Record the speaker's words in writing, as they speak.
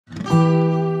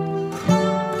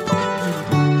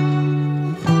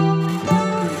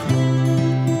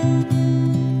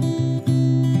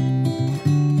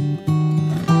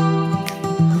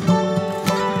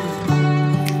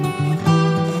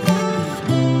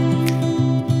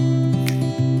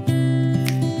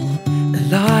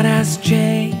lot has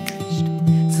changed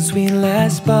since we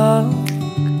last spoke.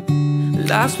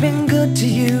 Life's been good to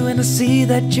you, and I see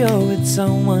that you're with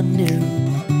someone new.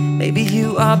 Maybe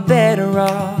you are better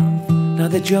off now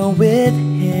that you're with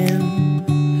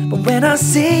him. But when I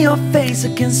see your face, I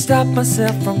can't stop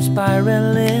myself from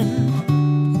spiraling.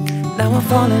 Now I'm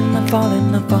falling, I'm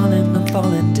falling, I'm falling, I'm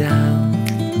falling down.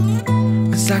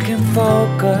 'Cause I can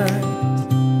focus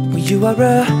when you are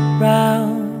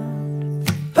around.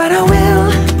 But I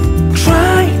will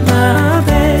try my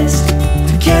best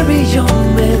to carry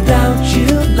on without you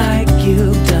like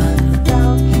you've done.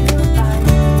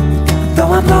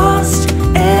 Though I'm lost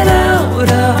and out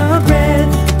of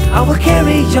breath, I will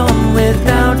carry on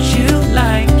without you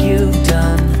like you've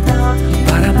done.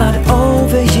 But I'm not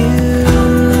over you.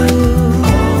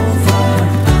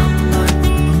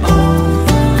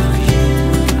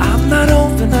 I'm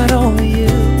not over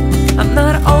you. I'm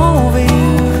not over you.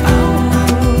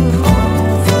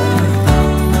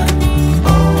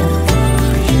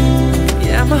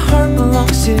 Yeah, my heart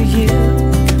belongs to you.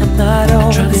 I'm not over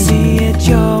you. Trying to see it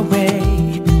your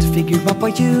way, to figure out why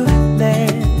you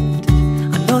left.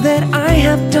 I know that I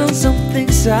have done some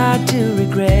things I do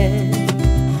regret,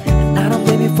 and I don't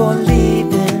blame you for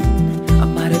leaving. I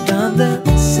might have done the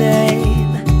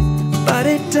same, but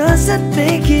it doesn't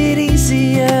make it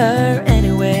easier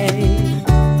anyway.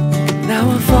 Now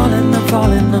I'm falling, I'm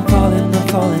falling, I'm falling, I'm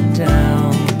falling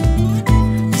down.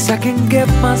 'Cause I can get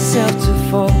myself to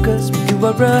focus when you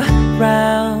are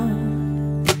around.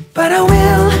 But I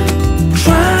will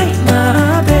try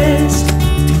my best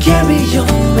to carry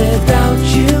on without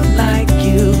you like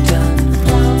you've done.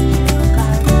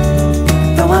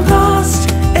 Though I'm lost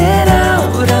and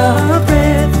out of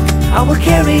breath, I will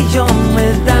carry on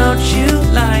without you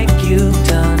like you've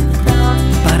done.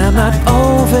 But I'm not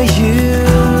over you.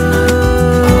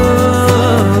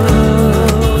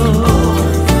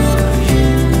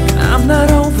 I'm not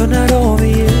over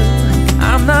you.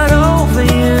 I'm not over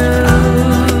you.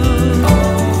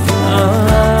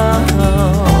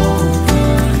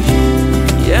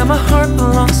 Yeah, my heart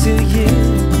belongs to you,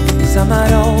 'cause I'm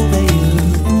not over you.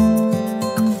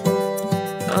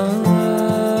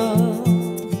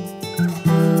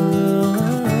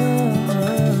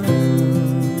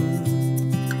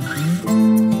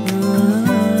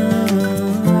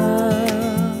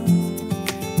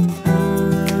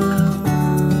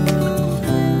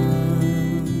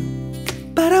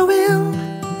 But I will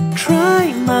try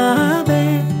my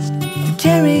best to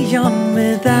carry on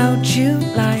without you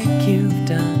like you've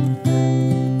done.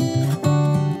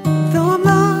 Though I'm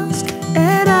lost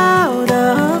and out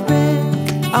of breath,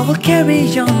 I will carry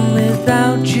on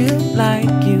without you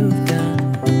like you've done.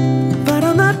 But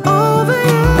I'm not over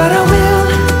you. But I will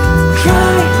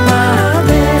try my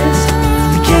best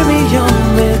to carry on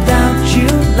without you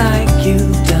like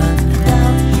you've done.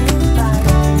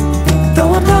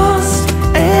 Though I'm lost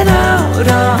and out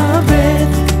of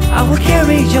breath, I will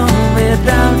carry on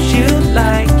without you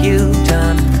like you've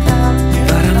done.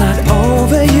 But I'm not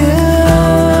over you.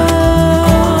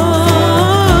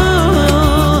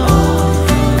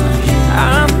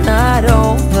 I'm not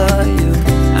over you.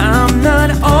 I'm not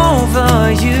over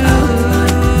you.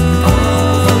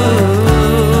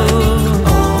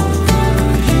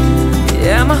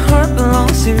 Yeah, my heart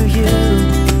belongs to you.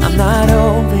 I'm not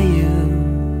over you.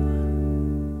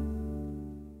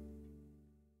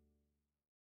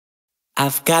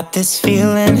 I've got this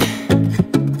feeling,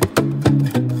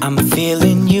 I'm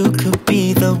feeling you could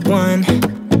be the one.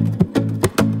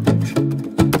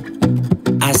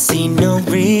 I see no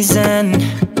reason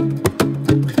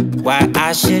why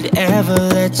I should ever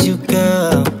let you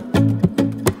go.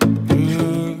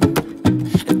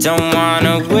 I don't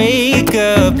wanna wake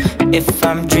up if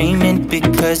I'm dreaming,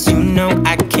 because you know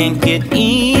I can't get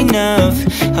enough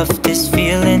of this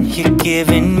feeling you're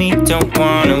giving me. Don't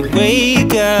wanna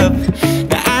wake up.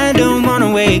 No, I don't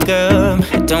wanna wake up.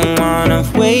 I don't wanna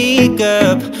wake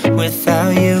up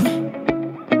without you,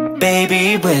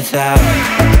 baby, without.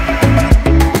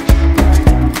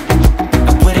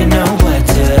 I wouldn't know what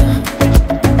to,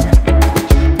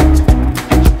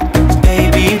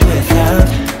 baby, without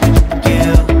you.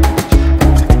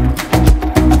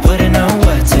 I wouldn't know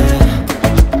what to,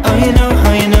 oh you know,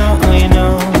 oh you know, oh you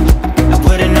know. I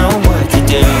wouldn't know what to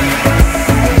do.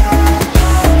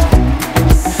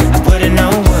 I wouldn't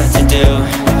know what to do,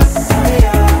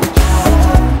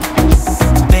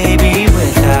 baby,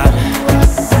 without.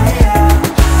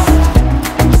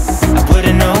 I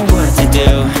wouldn't know what to do.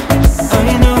 Oh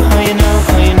you know, oh you know,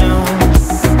 oh you know.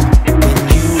 When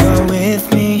you are with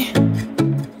me,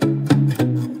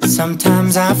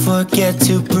 sometimes I forget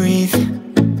to breathe.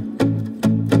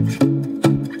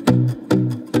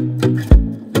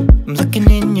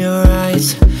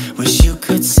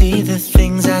 see the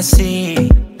things I see.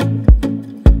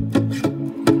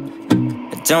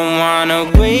 I don't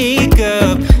wanna wake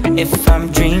up if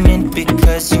I'm dreaming,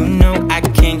 because you know I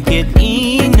can't get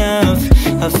enough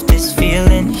of this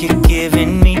feeling you're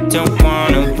giving me. Don't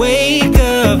wanna wake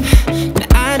up, no,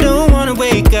 I don't wanna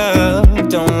wake up.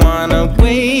 Don't wanna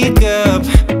wake up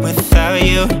without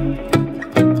you,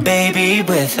 baby,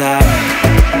 without.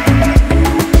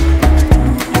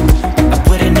 I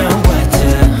wouldn't know what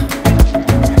to,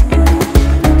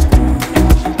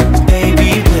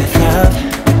 baby, without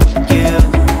you.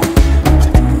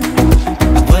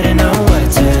 I wouldn't know what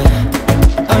to,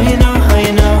 oh you know, oh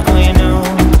you know, oh you know.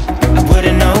 I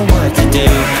wouldn't know what to do.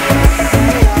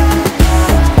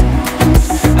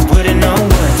 I wouldn't know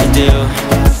what to do,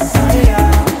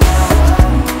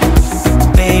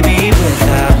 baby,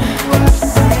 without.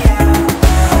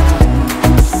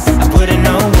 I wouldn't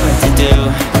know what to do.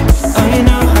 Oh you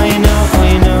know, oh you know, oh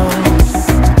you know.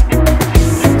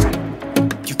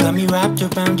 You got me wrapped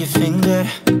around your finger.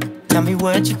 Tell me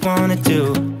what you wanna do.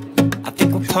 I think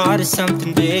we're part of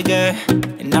something bigger,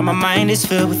 and now my mind is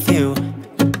filled with you.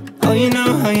 Oh you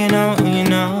know, oh you know, oh you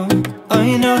know. Oh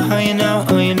you know, oh you know,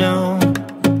 oh you know.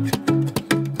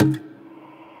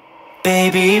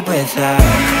 Baby, without.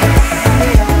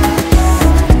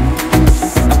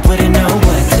 I wouldn't know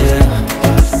what to,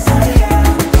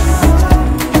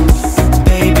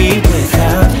 baby,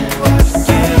 without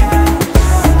you.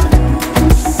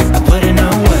 I wouldn't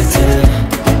know what to,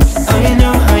 oh you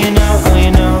know, oh you know, oh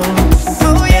you know.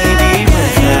 Baby,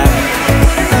 without.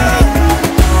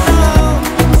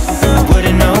 I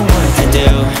wouldn't know what to do,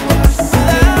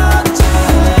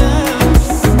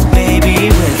 baby,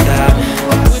 without.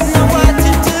 I wouldn't know what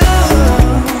to do.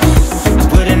 I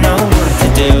wouldn't know what to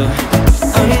do.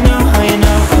 Oh you know, oh you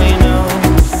know, oh you know.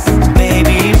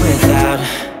 Baby, without.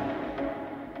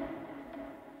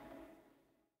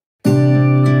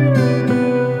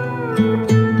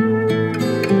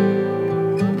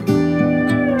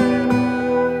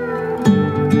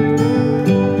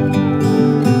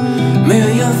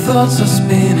 Million thoughts are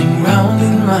spinning round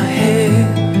in my head.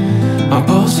 My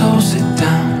boss holds it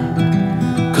down,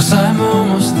 'cause I'm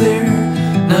almost there.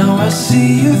 Now I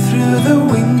see you through the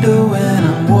window and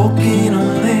I'm walking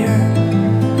on air.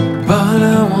 But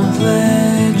I won't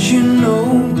let you know,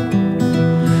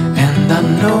 and I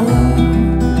know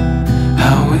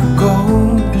how it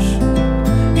goes.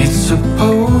 It's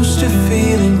supposed to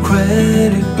feel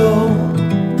incredible.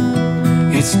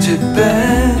 It's too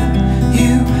bad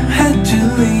you had to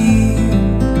leave.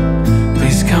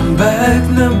 Please come back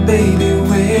now, baby,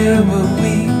 where were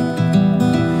we?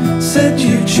 Said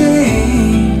you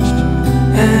changed,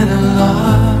 and a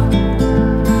lot.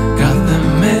 Got the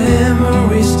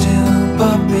memories still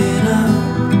popping up.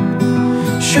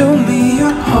 Show me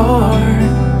your heart,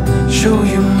 show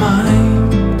you mine.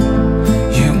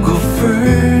 You go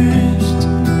first,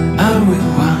 I will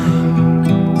whine.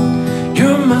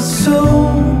 You're my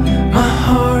soul, my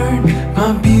heart,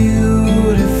 my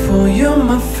beautiful. You're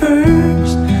my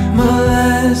first, my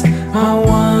last, my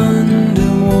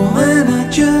wonderful. And I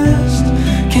just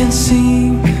can't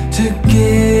seem to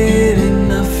get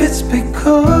enough. It's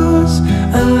because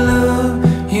I love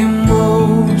you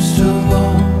most of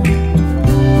all.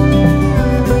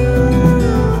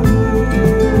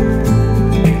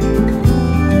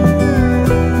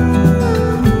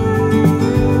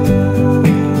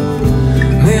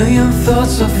 Million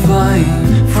thoughts are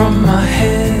flying from my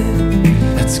head.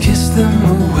 Let's kiss them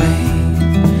away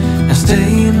and stay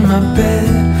in my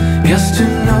bed, just to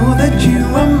know that you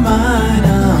are mine.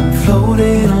 I'm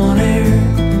floating on air,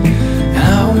 and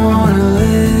I wanna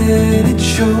let it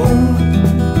show.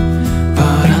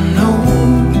 But I know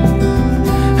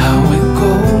how it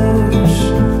goes.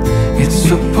 It's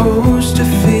supposed to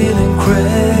feel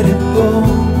incredible.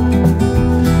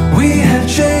 We have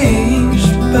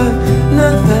changed, but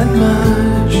not that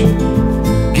much.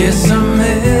 Guess our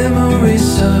memories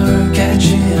are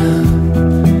catching up.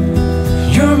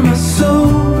 You're my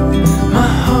soul,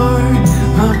 my heart,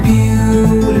 my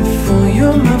beautiful.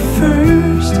 You're my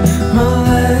first, my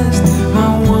last,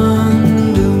 my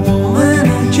wonderful. And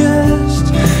I just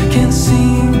can't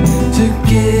seem to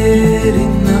get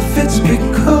enough. It's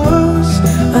because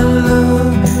I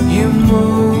love you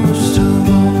most of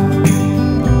all.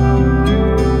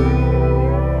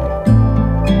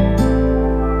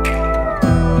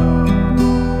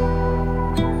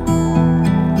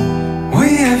 We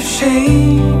have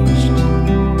changed,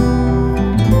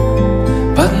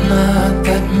 but not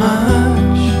that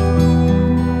much.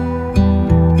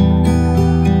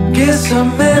 Guess our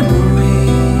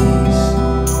memories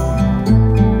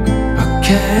are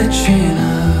catching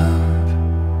up.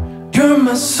 You're my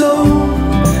my soul,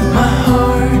 my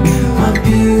heart, my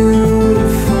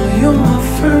beautiful. You're my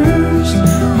first,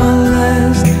 my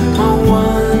last, my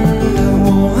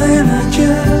wonderful. And I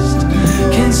just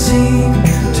can't seem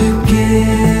to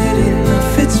get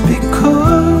enough. It's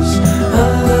because I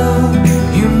love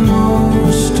you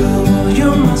most of all.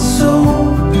 You're my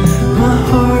soul, my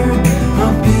heart,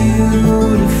 my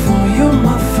beautiful. You're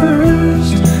my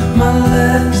first, my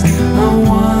last, my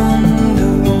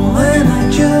wonderful. And I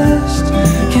just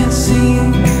can't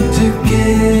seem to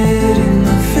get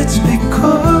enough. It's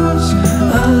because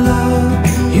I love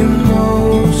you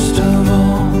most of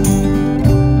all.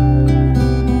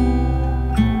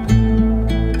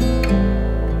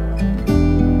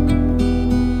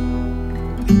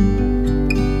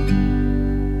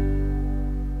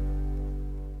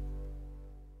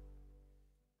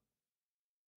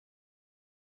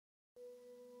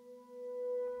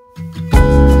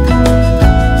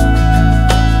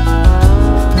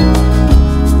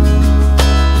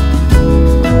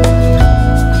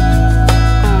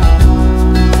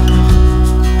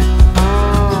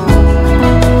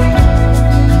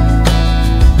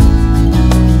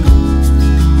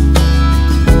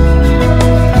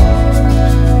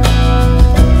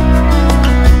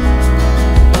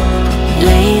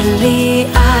 Lately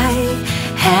I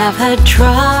have had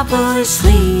trouble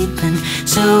sleeping,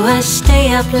 so I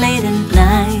stay up late at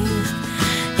night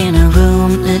in a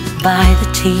room lit by the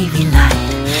TV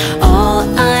light. All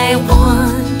I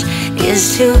want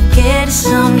is to get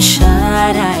some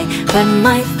shut-eye, but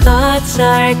my thoughts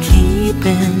are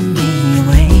keeping me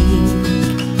awake.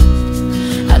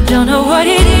 I don't know what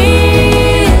it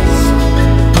is,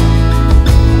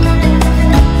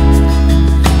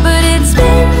 but it's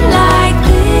been like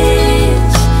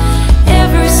this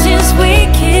ever since we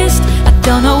kissed. I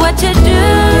don't know what to do,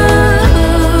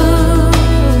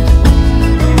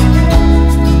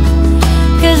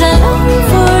 'cause I long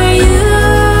for you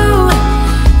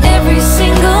every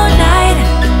single night.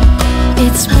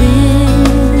 It's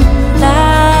been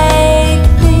like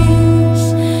this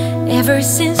ever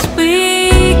since we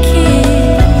kissed.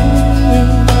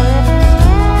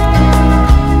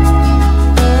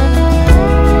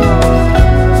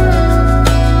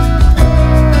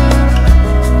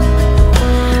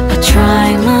 I try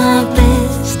my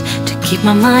best to keep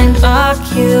my mind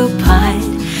occupied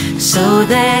so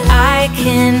that I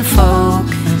can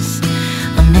focus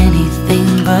on anything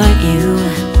but you.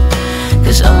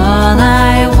 'Cause all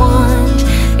I want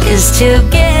is to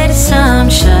get some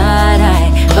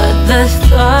shut-eye, but the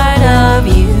thought of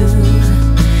you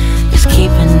is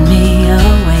keeping me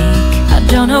awake. I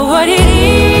don't know what it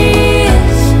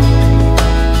is,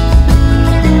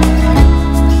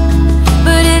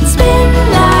 but it's been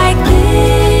like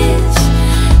this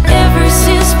ever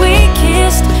since we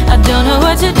kissed. I don't know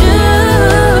what to do,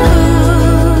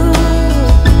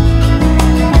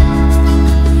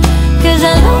 'cause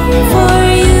I long for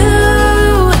you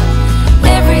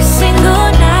every single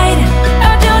night.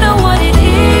 I don't know what it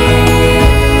is,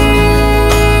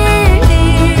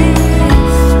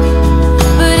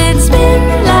 but it's been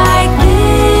like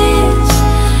this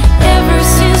ever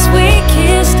since we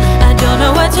kissed. I don't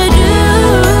know what to do,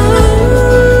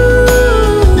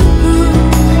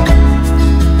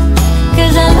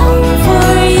 'cause I long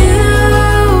for you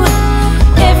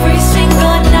every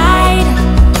single night.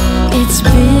 It's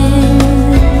been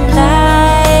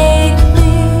like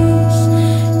this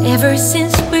ever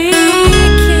since we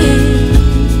kissed.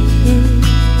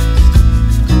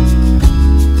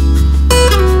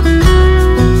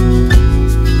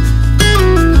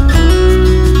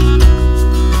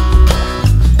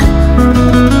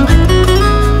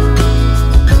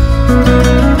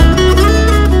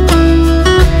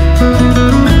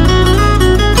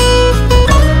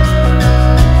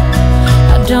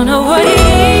 I don't know what it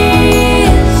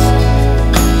is,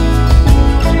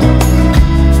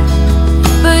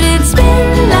 but it's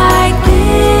been like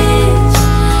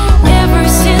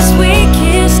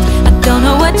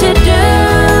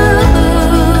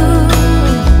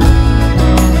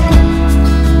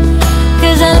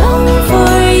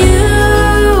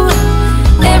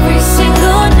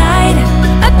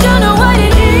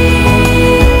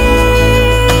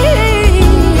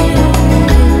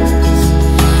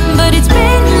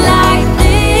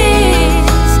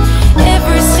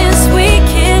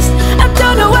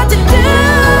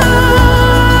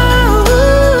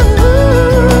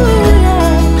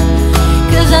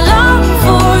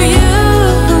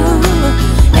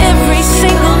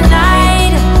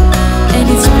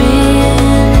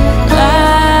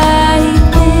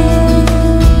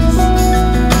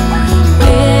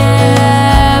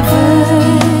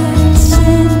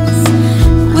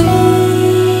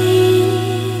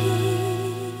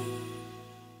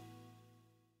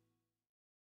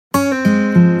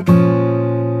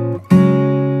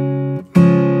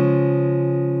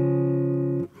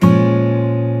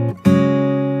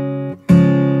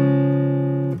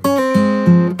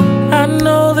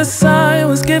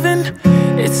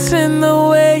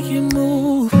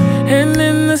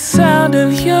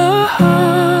with your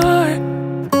heart.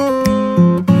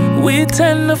 We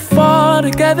tend to fall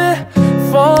together,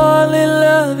 fall in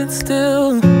love, and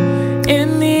still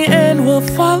in the end we'll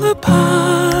fall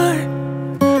apart.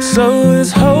 So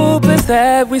as hope is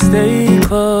that we stay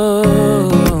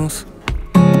close,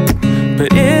 but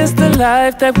it's the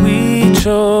life that we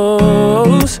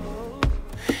chose.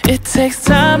 It takes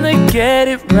time to get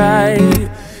it right,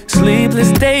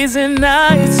 sleepless days and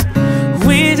nights.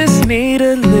 We just need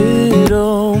a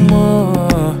little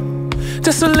more,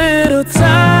 just a little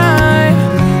time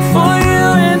for you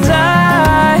and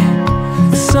I.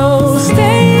 So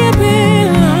stay a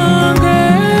bit longer,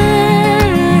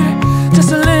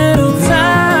 just a little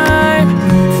time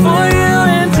for you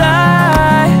and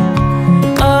I,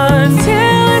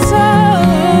 until it's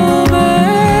over.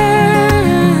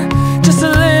 Just a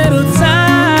little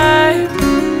time.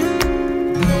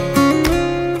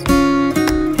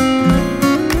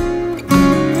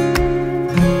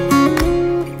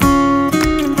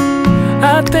 I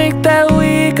think that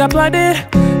we got blinded,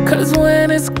 'cause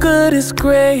when it's good it's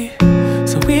great,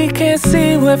 so we can't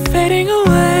see we're fading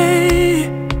away.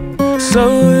 So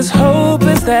as hope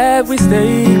is that we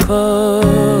stay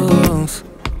close,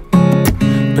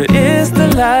 but it's the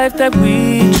life that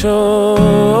we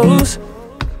chose.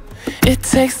 It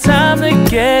takes time to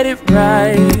get it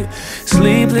right,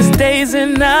 sleepless days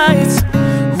and nights.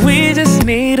 We just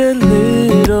need a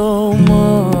little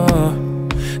more,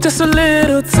 just a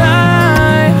little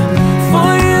time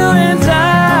for you and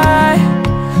I.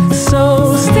 So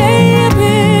stay a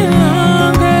bit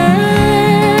longer,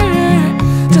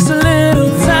 just a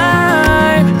little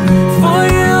time for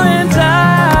you and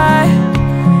I,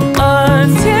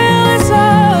 until it's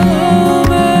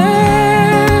over.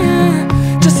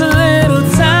 Just a little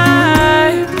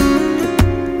time.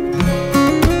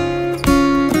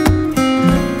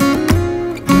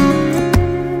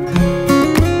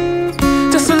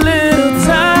 Just a little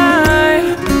time.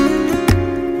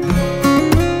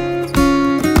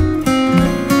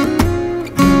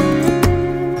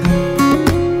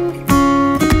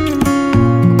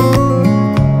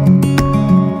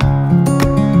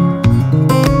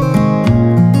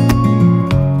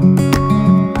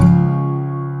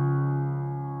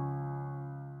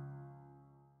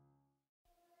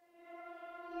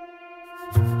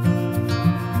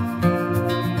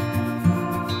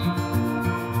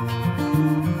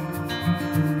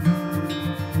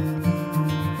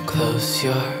 Close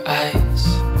your eyes,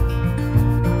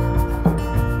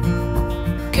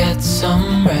 get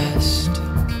some rest.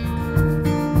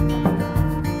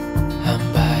 I'm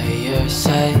by your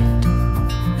side.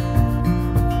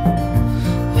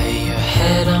 Lay your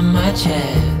head on my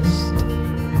chest.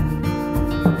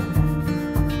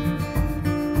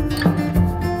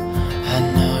 I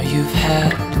know you've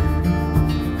had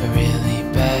a really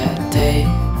bad day,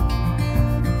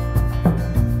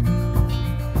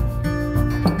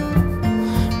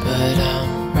 but I'm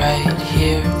right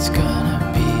here, it's gonna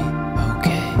be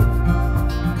okay.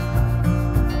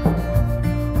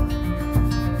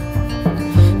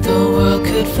 The world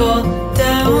could fall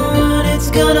down, it's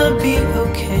gonna be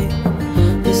okay.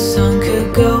 The sun could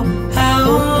go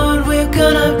out, we're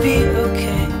gonna be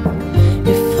okay.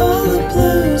 If all the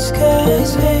blue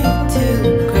skies fade to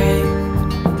gray,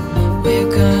 we're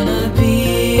gonna be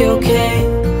okay.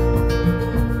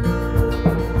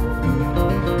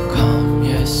 Calm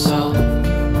your soul,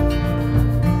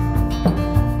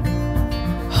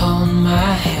 hold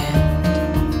my hand,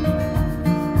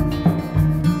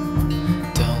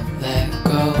 don't let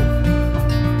go.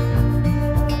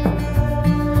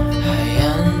 I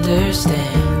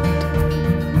understand.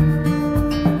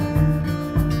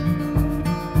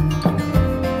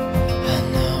 I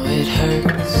know it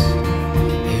hurts,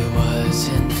 it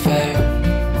wasn't fair.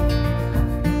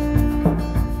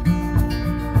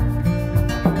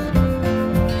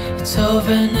 It's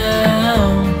over now,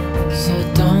 so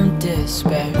don't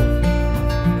despair.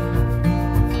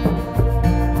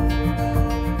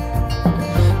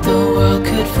 The world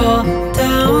could fall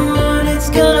down, it's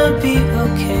gonna be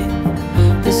okay.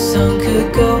 The sun could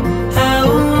go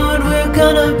out, we're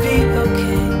gonna be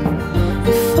okay.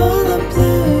 If all the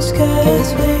blue skies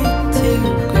fade to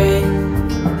gray,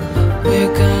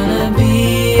 we're gonna be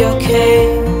okay.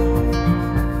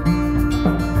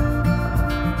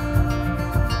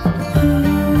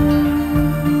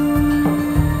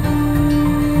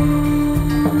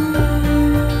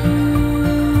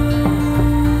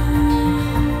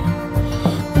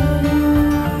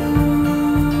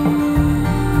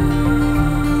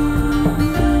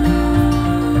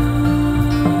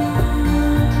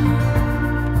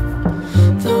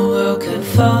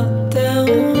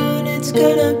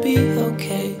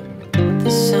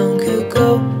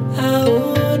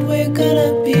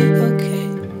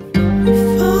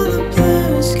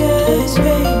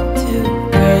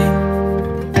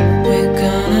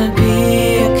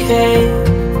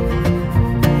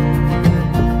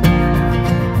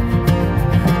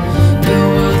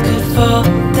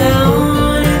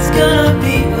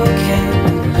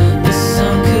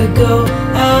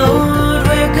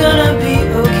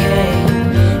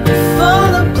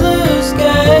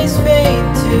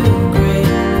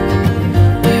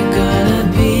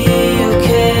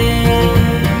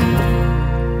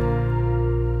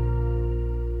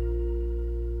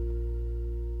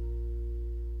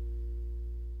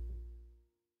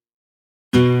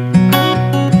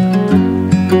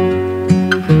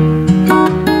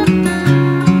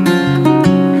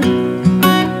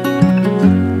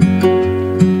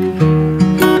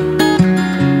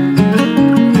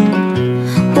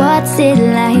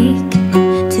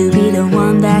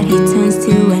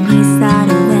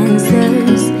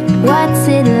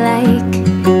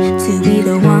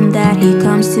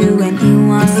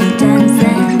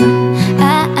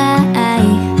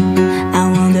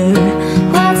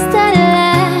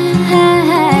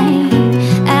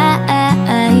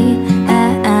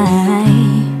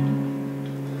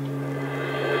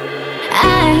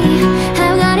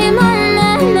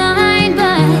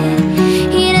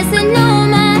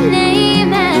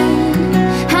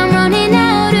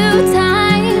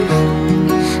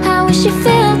 wish you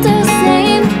felt the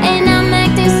same. And I'm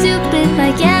acting stupid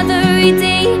like every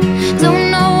day. Don't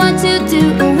know what to do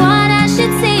or what I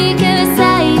should say, 'cause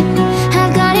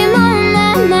I've got him on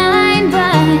my mind,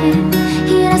 but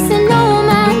he doesn't know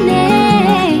my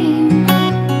name.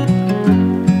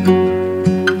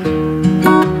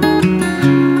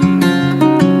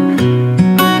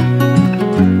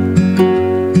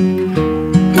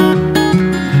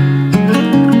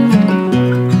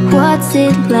 What's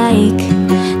it like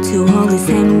to hold his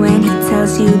hand when he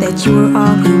tells you that you're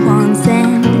all he wants?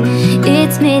 And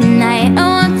it's midnight,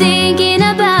 oh, I'm thinking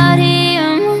about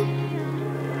him.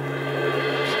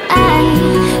 I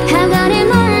have got him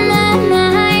on my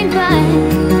mind, but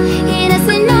he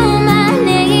doesn't know my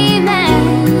name. And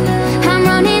I'm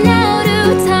running out of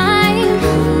time.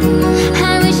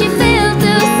 I wish you felt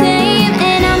the same.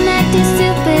 And I'm acting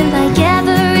stupid like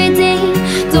every day.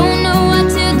 Don't know what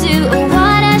to do or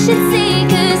what I should say,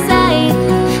 'cause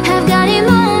I've got him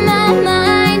on my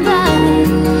mind, but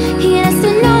he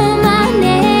doesn't know my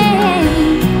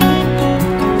name.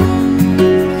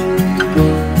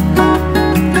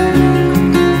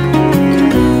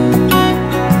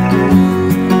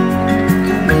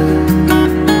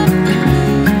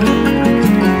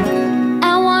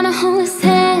 I wanna hold his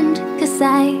hand, 'cause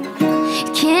I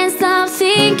can't stop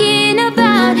thinking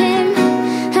about him.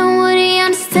 And would he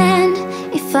understand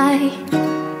if I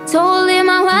told him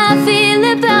how I feel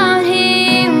about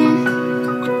him?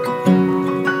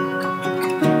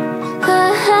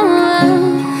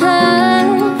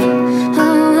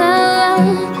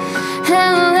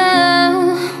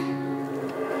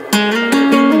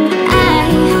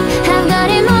 I've got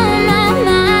him on my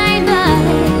mind, but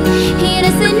he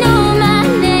doesn't know my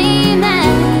name.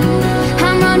 And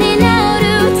I'm running out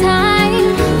of time.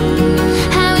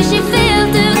 I wish you felt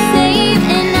the same.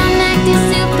 And I'm acting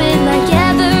stupid like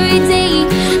every day.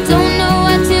 Don't know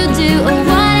what to do or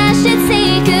what I should say,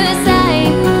 'cause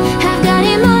I've got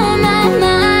him on my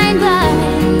mind, but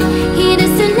he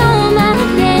doesn't know my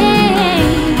name.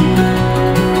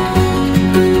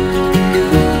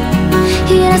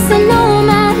 He doesn't know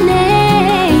my name.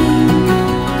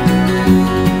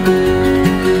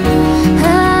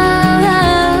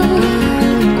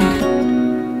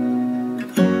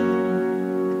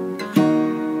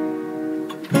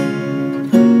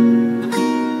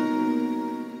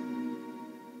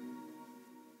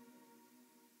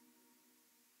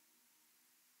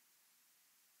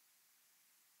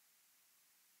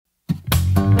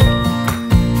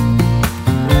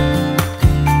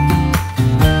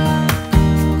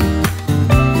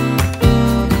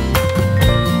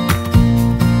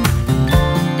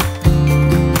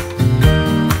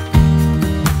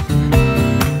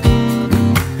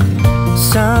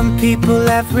 Some people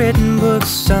have written books,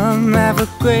 some have a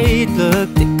great look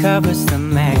that covers the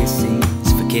magazines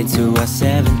for kids who are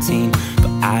 17.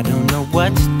 But I don't know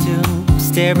what to do,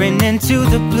 staring into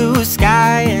the blue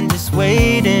sky and just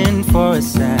waiting for a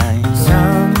sign.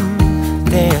 Some,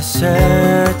 they are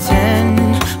certain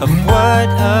of what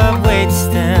awaits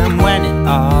them when it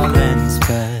all ends.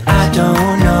 But I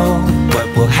don't know what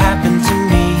will happen to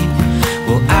me.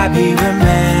 Will I be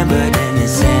remembered in a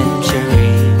century?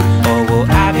 Or will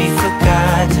I be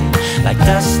forgotten like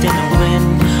dust in the wind?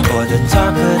 Or the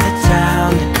talk of the town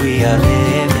that we are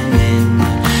living in?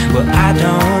 Well, I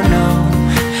don't know,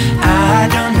 I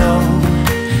don't know.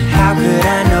 How could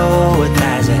I know what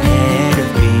lies ahead of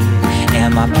me?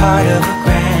 Am I part of a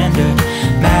grander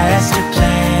master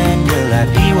plan? Will I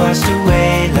be washed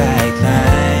away like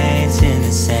lines in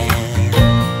the sand?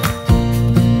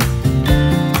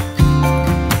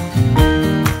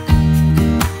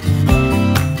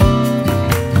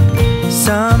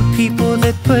 Some people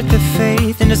that put their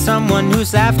faith into someone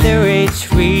who's half their age,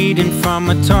 reading from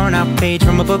a torn out page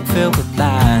from a book filled with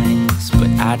lies. But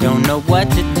I don't know what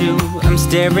to do. I'm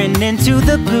staring into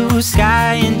the blue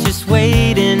sky and just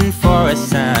waiting for a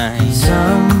sign.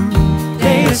 Some,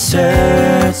 they are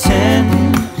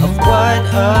certain of what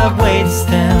awaits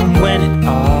them when it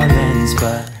all ends.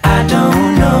 But I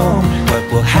don't know what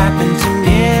will happen to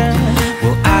me.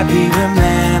 Will I be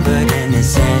remembered in a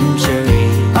century?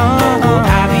 Or will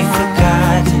I be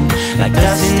forgotten like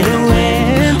dust in the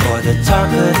wind? Or the talk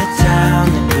of the town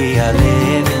that we are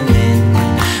living in?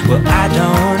 Well, I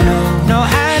don't know. No, I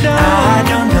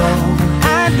don't know.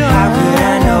 How could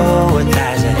I know what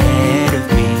lies ahead of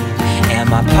me? Am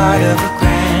I part of a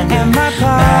grander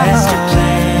master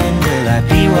plan? Will I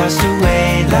be washed away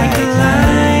like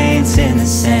lines in the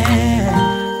sand?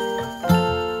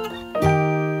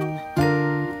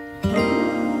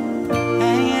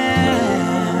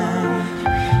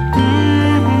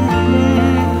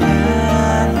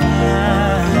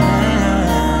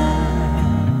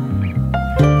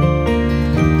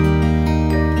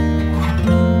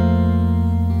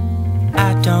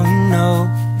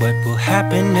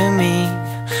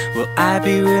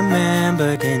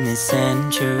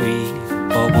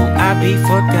 I be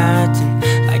forgotten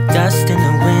like dust in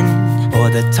the wind, or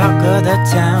the talk of the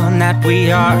town that we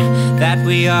are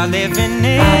living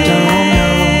in? I don't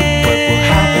know what will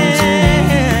happen to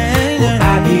me. Will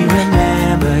I be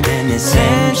remembered in a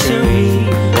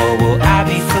century, or will I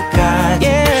be forgotten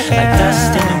like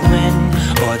dust in the wind,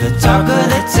 or the talk of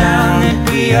the town that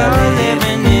we are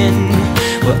living in?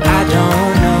 Well, I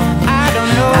don't know. I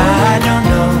don't know. I don't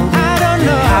know. I don't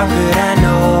know. How could I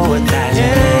know what lies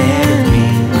ahead of me?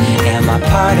 Am I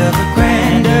part of a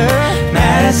grander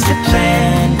master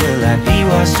plan? Will I be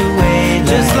washed away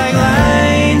just like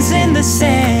lines in the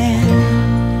sand?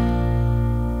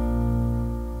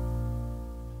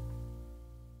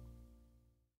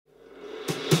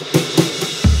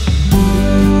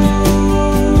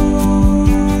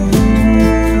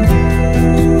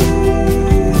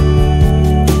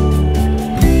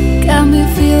 Got me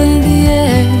feeling the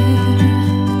air,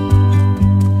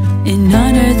 and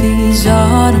under these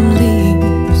autumn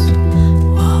leaves,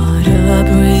 what a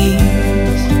breeze.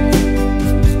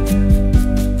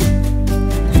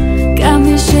 Got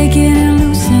me shaking and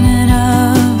loosening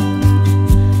up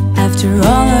after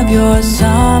all of your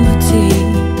summer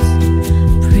teas.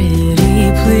 Pretty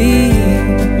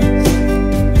please,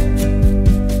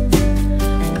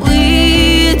 we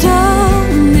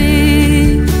don't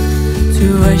need to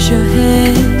rush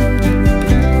ahead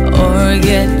or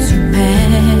get too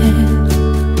mad.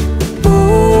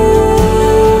 Ooh,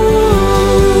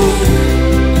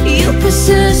 you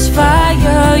possess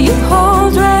fire, you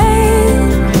hold rain,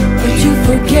 but you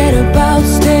forget about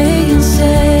staying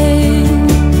sane.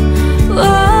 Oh,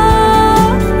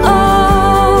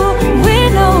 oh, we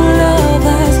know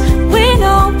lovers, we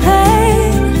know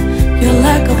pain. Your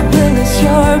lack of will is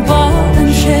your ball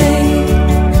and chain.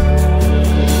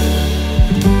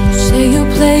 Say you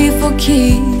play for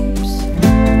keeps,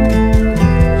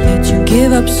 yet you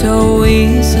give up so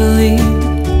easily.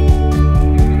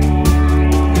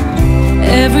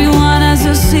 Everyone has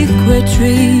a secret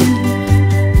dream,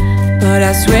 but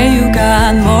I swear you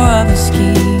got more of a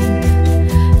scheme.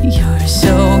 You're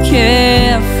so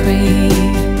carefree.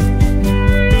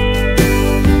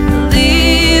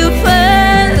 Leave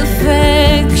perfection,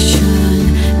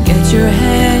 get your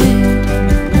head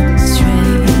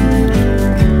straight.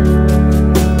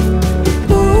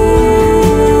 Ooh,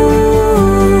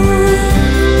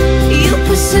 you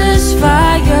possess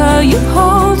fire, you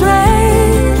hold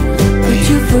rain, but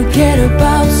you forget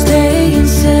about staying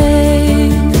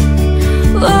sane.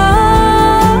 Oh,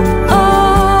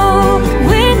 oh,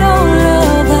 we know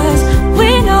lovers, we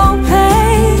know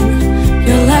pain.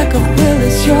 Your lack of will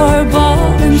is your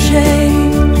ball and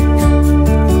chain.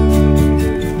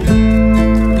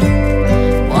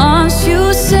 Once you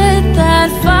set that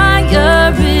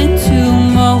fire into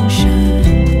motion,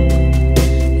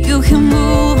 you can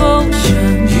move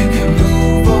oceans. You can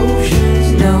move oceans,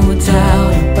 no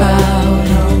doubt about it.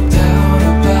 No doubt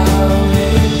about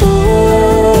it. Ooh,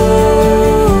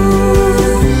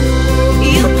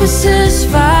 you possess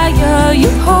fire, you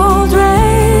hold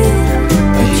rain,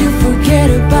 but you forget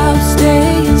about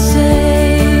staying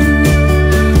sane.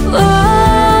 Oh,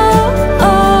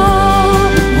 oh,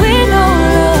 we know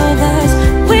lovers,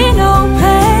 we know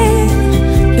pain.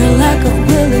 Your lack of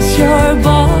will is your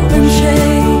ball and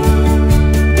chain.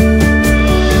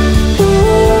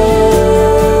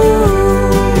 Ooh,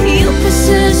 you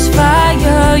possess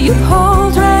fire, you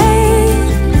hold rain,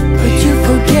 but you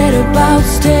forget about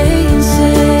staying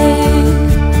sane.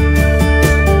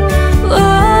 Oh,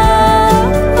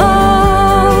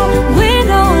 oh, we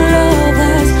know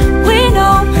lovers, we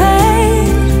know pain.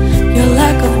 Your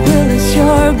lack of will is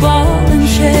your ball and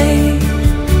chain.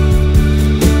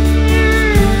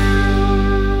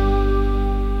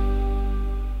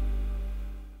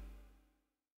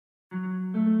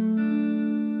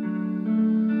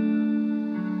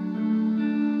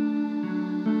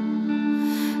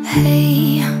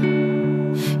 Hey,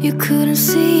 you couldn't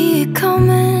see it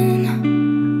coming.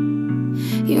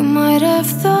 You might have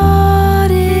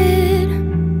thought it,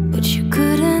 but you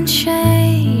couldn't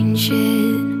change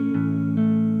it.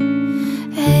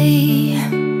 Hey,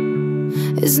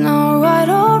 it's not right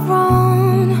or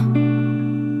wrong.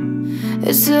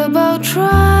 It's about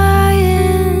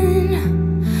trying,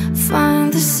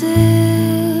 find the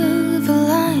silver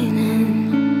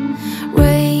lining.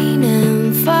 Rain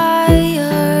and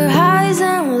fire, highs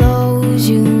and lows,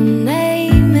 you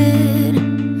name it.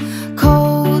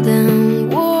 Cold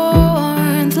and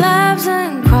warmth, laughs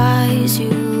and cries,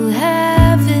 you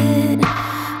have it.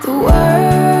 The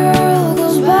world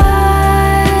goes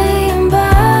by, and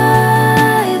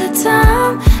by the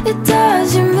time it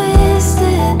does, you missed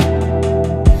it.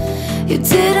 You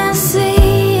didn't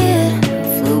see it,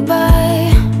 flew by.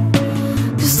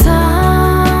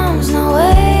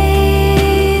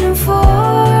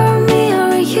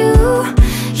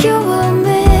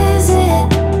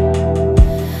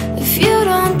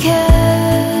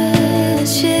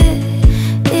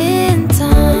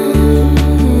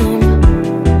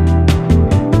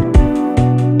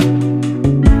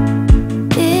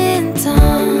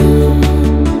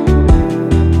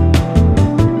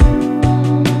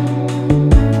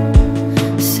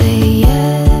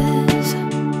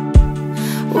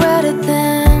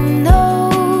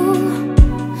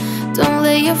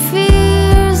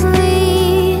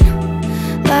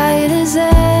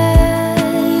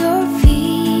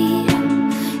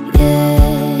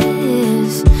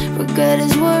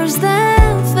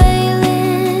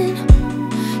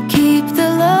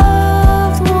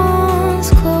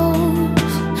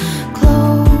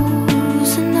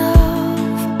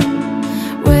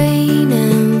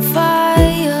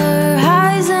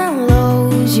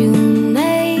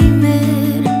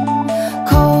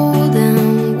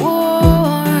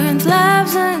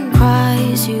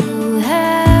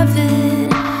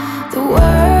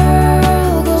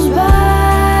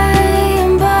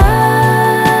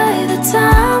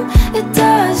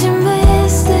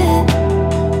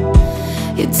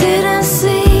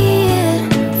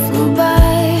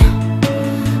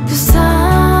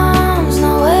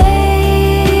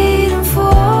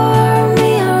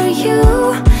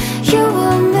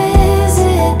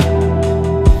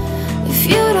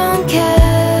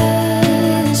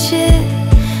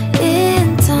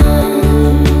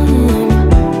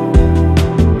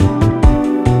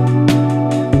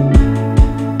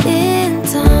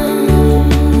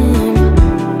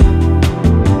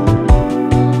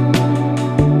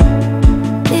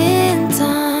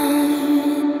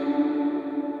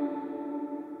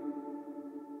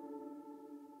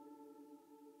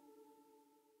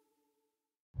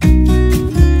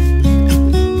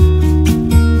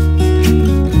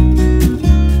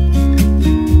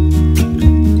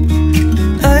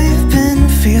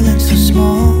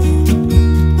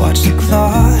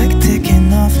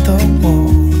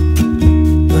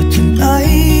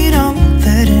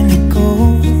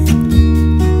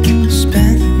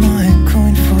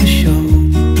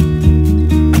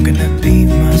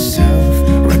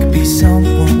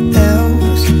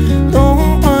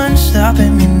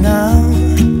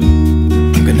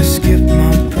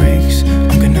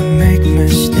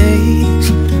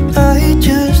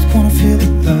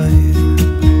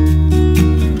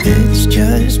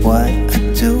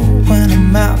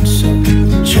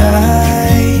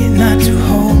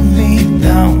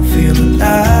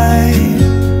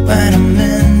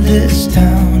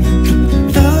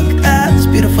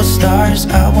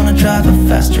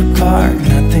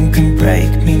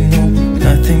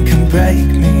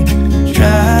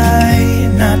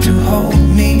 to hold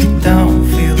me down.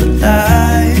 Feel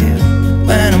alive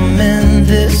when I'm in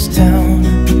this town.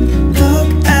 Look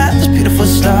at those beautiful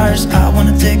stars. I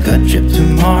wanna take a trip to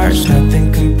Mars.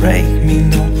 Nothing can break me,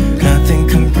 no, nothing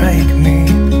can break me.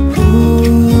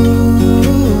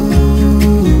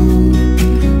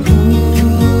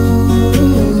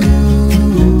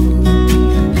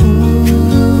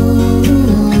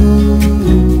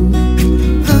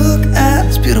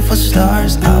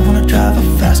 Stars, I wanna drive a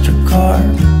faster car.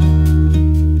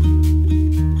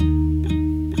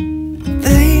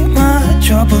 Lay my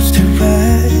troubles to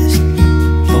rest.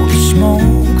 Blow the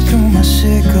smoke through my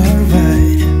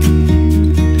cigarette.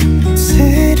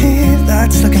 City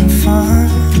lights looking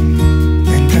fine,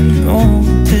 and I know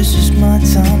this is my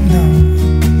time now.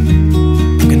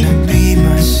 I'm gonna be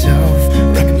myself,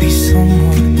 or I could be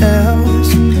someone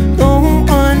else. No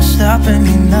one's stopping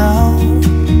me now.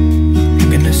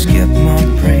 Skip my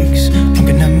breaks, I'm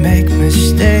gonna make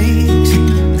mistakes.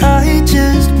 I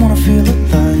just wanna feel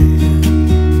alive.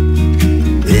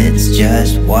 It's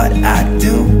just what I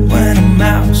do when I'm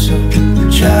out. So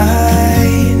try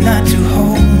not to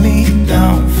hold me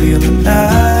down. Feel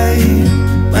alive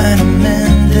when I'm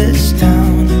in this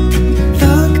town.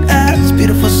 Look at these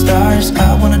beautiful stars.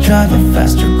 I wanna drive a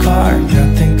faster car.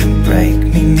 Nothing can break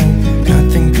me, no,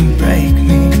 nothing can break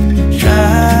me.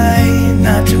 Try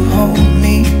not to hold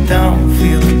me down.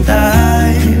 Feel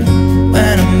alive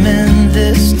when I'm in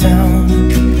this town.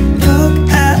 Look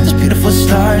at those beautiful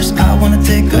stars. I wanna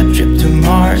take a trip to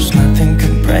Mars. Nothing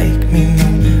can break me, no,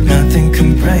 nothing can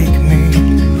break me.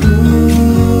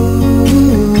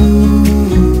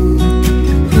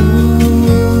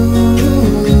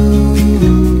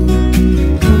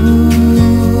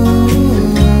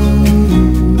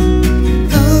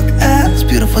 Look at those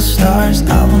beautiful stars.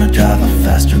 I wanna drive a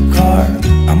faster car.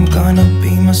 I'm gonna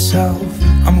be myself,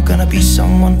 I'm gonna be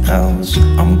someone else.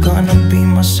 I'm gonna be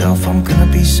myself, I'm gonna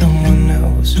be someone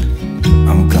else.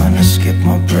 I'm gonna skip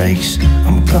my breaks,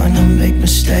 I'm gonna make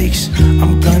mistakes.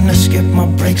 I'm gonna skip my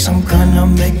breaks, I'm gonna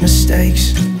make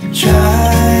mistakes.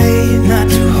 Try not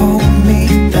to hold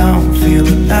me down. Feel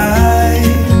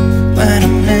alive when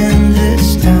I'm in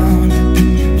this town.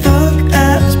 Look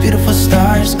at these beautiful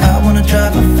stars. I wanna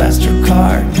drive a faster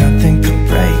car. Nothing can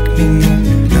break me, no,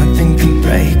 nothing can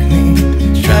break me.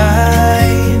 Try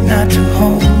not to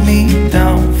hold me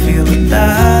down. Feel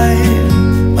alive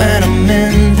when I'm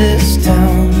in this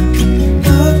town.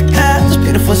 Look at those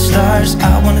beautiful stars.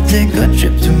 I wanna take a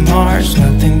trip to Mars.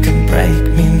 Nothing can break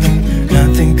me, no,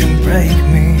 nothing can break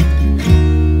me.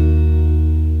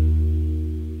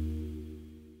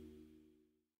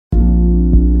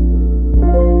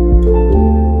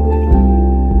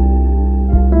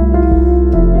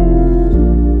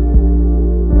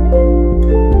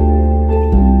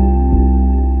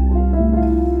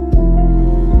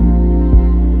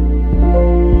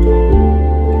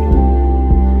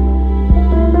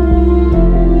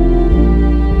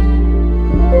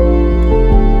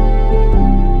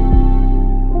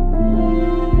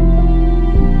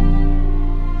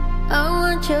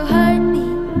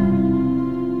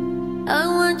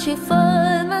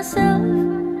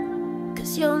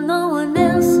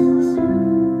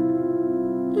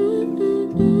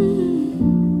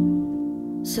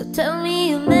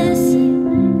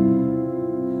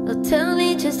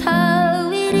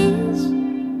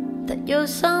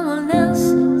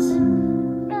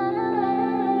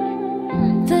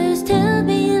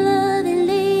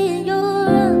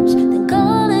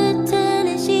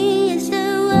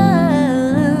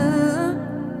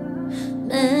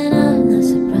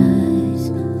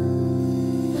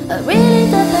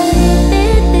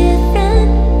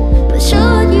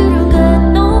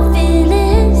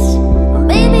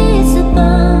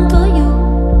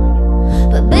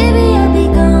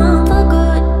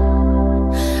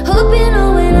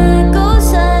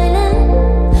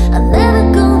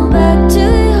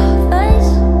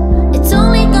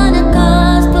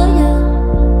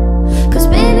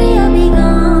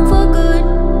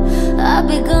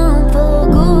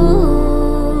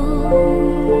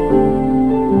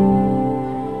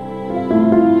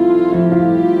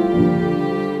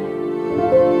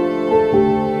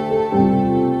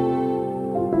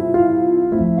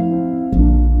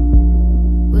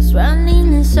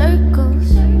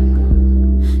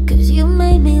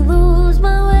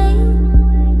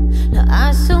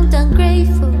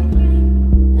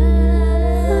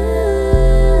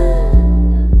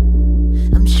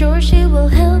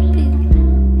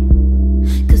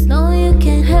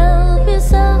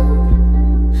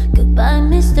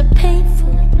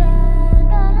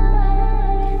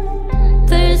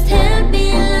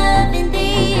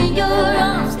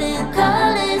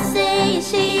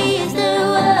 She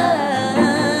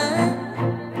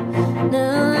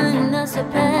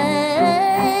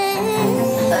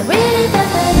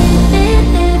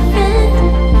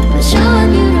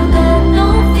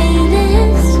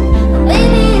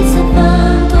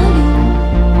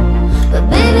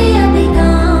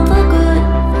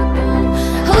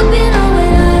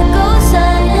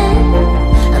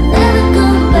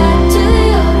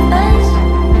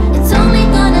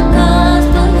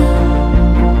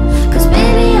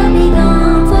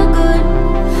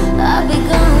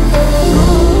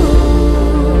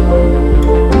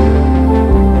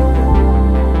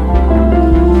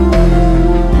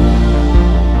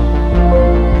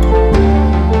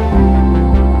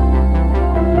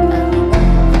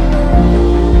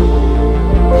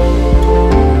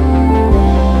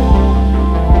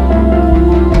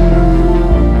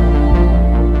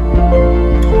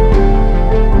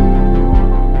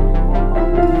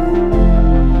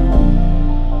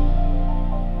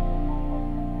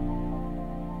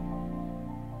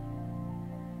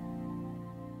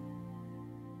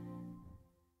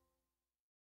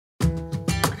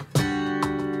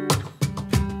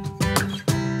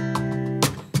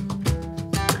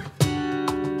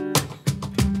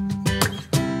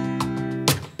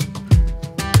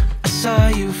saw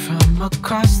you from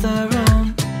across the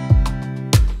room.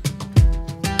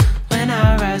 When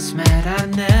our eyes met, I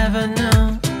never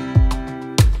knew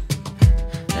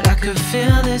that I could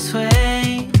feel this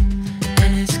way.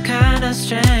 And it's kinda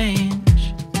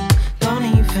strange, don't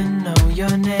even know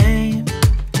your name.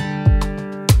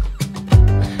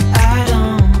 I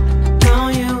don't know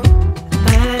you,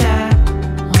 but I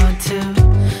want to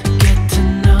get to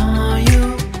know you.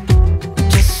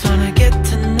 Just wanna get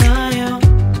to know you.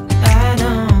 I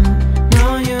don't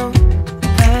know you,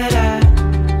 but I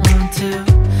want to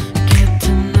get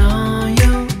to know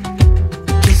you.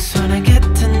 Just wanna get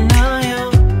to know you.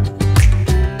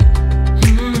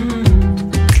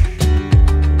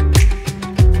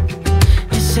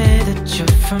 You say that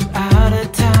you're from out of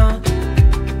town.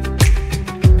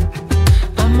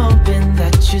 I'm hoping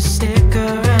that you stick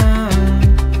around.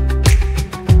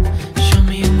 Show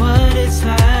me what it's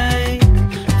like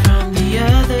from the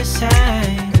other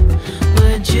side.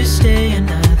 Would you stay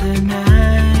another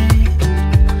night?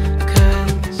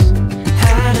 'Cause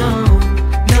I don't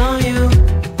know you,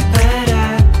 but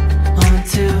I want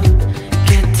to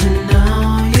get to know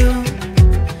you.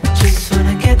 Just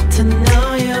wanna get to know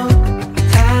you.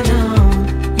 I don't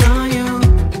know you,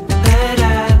 but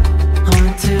I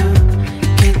want to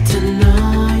get to know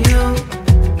you.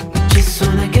 Just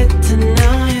wanna get to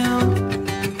know you.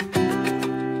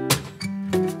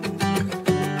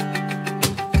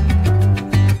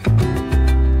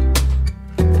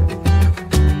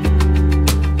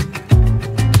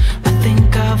 I think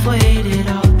I've waited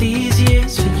all these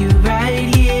years for you right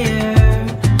here.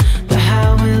 But how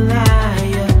will I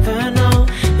ever know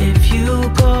if you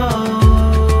go?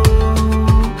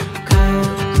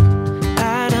 'Cause I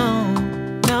don't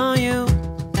know you,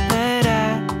 but I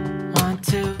want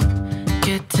to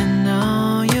get to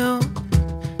know you.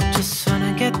 Just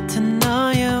wanna get to know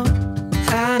you.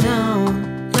 I don't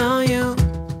know you,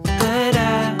 but I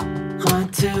want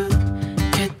to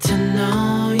get to know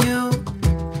you.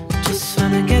 Just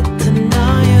wanna get to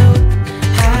know you.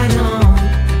 I don't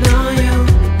know you,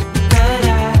 but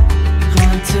I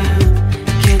want to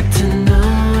get to know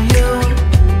you.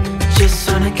 Just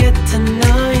wanna get to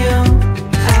know you.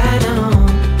 I don't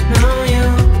know you,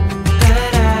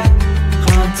 but I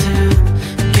want to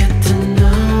get to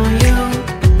know you.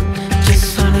 Just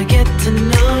wanna get to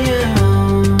know you.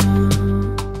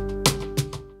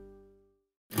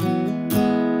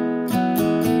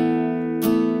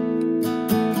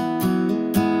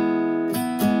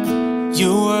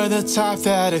 You were the type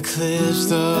that eclipsed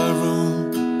the room.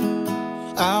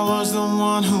 I was the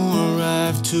one who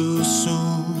arrived too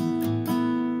soon.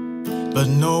 But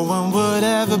no one would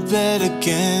ever bet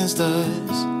against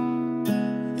us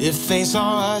if they saw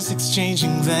us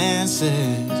exchanging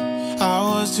glances. I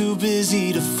was too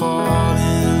busy to fall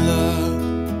in love.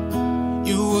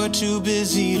 You were too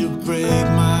busy to break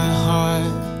my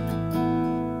heart.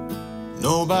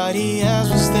 Nobody else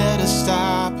was there to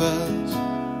stop us.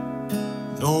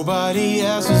 Nobody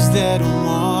else was there to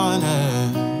warn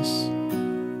us.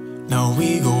 Now we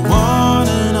go on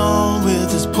and on with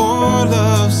this poor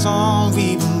love song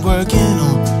we've been working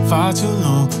on far too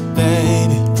long,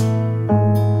 baby.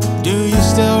 Do you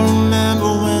still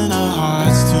remember when our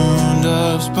hearts tuned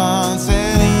up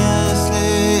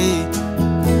spontaneously?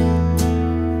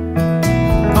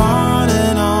 On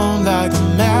and on like a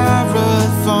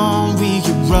marathon, we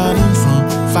keep running from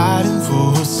fighting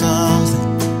for something.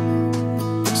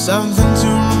 Something to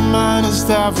remind us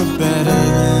that we're better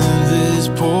than this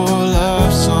poor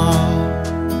love song.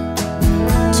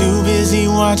 Too busy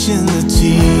watching the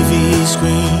TV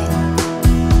screen.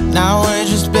 Now we're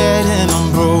just betting on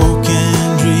broken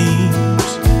dreams.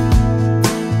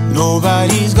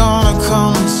 Nobody's gonna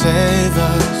come and save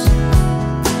us.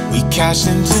 We cashed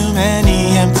in too many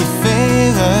empty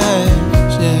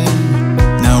favors, yeah.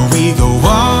 Now we go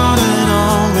on and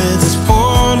on with this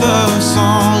poor love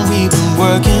song we've been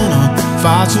working on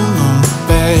far too long,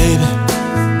 baby.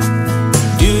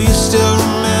 Do you still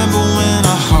remember when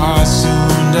our hearts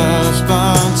tuned up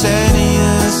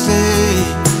spontaneously?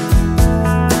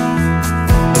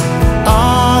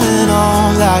 On and on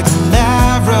like a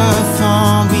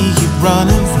marathon, we keep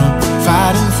running from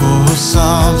fighting for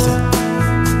something.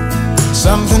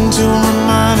 Something to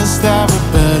remind us that we're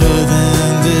better than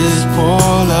this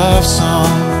poor love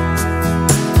song.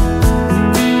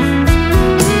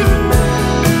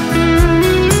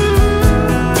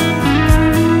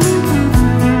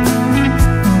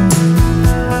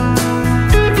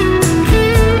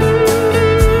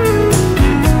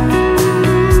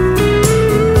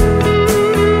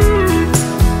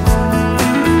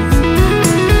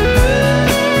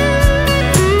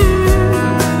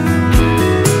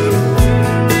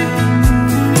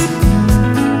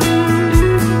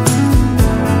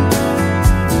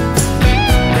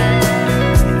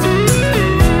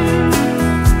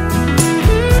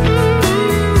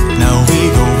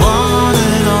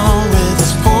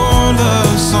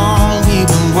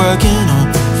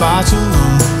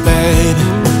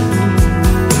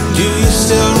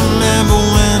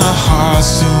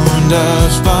 kind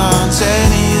of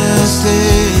spontaneously.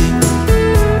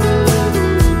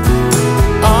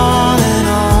 On and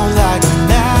on like a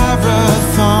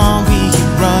marathon, we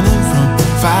keep running from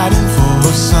fighting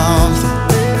for something.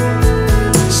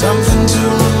 Something to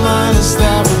remind us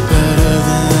that we're better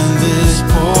than this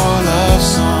poor love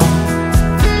song.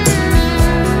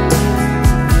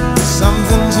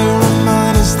 Something to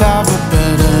remind us that we're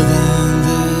better than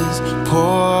this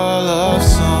poor love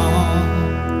song.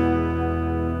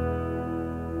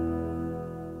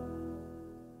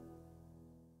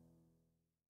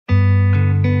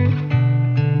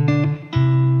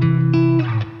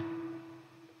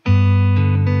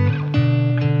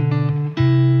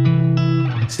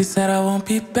 She said I won't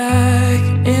be back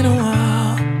in a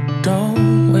while,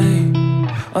 don't wait.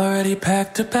 Already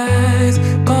packed her bags,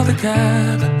 called the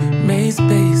cab, made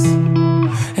space.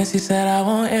 And she said I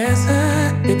won't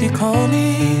answer if you call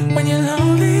me when you're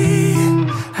lonely.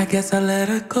 I guess I let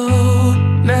her go,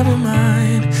 never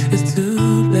mind, it's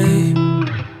too late.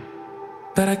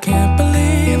 But I can't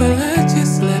believe I let you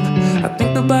slip. I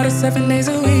think about it 7 days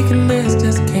a week, and this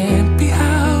just can't be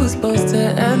how it's supposed to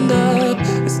end up.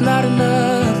 It's not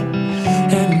enough.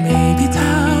 And maybe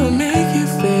time will make you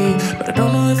fade, but I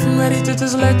don't know if I'm ready to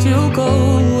just let you go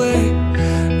away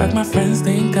like my friends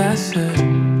think I should.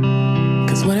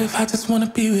 Cause what if I just wanna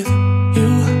be with you?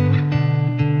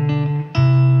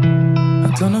 I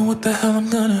don't know what the hell I'm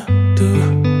gonna do.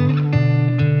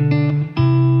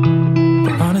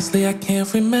 Honestly, I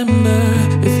can't remember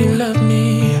if you love me,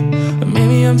 or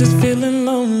maybe I'm just feeling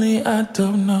lonely, I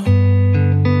don't know.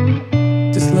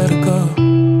 Just let her go.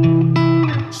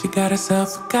 She got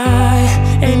herself a guy,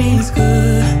 and he's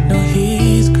good, no,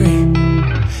 he's great.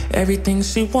 Everything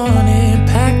she wanted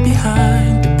packed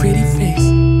behind the pretty face.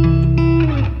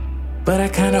 But I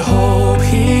kinda hope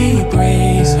he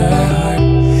breaks her heart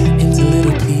into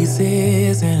little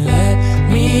pieces and let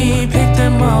me pick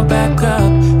them all back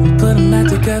up and put them back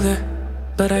together.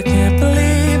 But I can't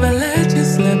believe I let you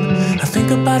slip. I think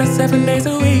about it 7 days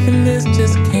a week, and this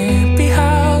just can't be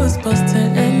how it's supposed to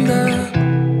end up.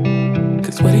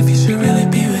 Cause what if you should really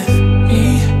be with me?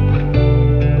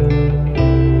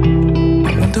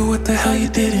 I wonder what the hell you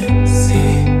didn't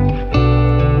see.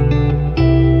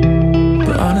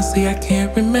 But honestly, I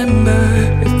can't remember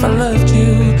if I loved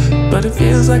you, but it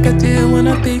feels like I did when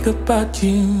I think about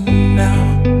you now.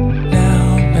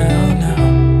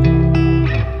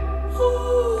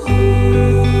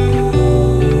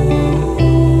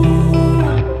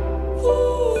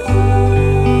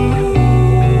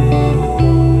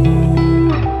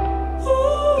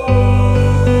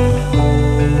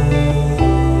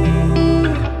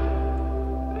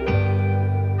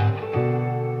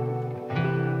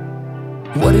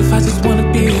 What if I just wanna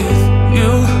be with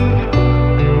you?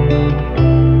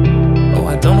 Oh,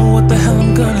 I don't know what the hell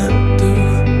I'm gonna do.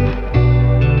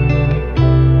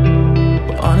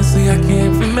 But honestly, I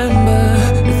can't remember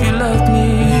if you loved me,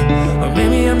 or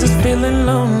maybe I'm just feeling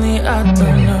lonely, I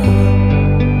don't know.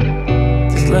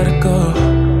 Just let it go.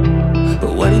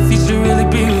 But what if you should really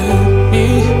be with me?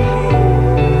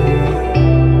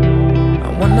 I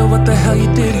wonder what the hell you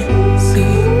didn't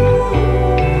see.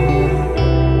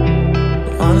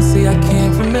 Honestly, I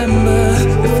can't remember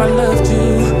if I loved you,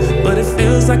 but it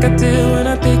feels like I did when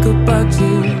I think about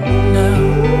you now.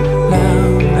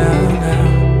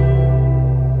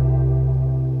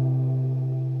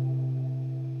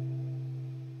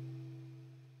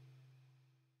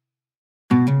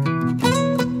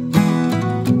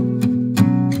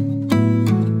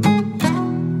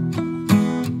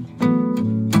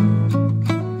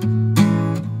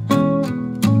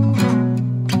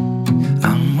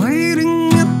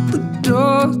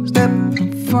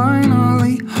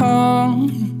 Finally home.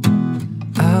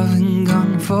 I've been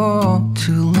gone for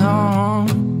too long.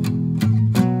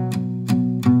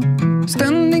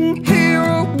 Standing here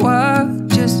a while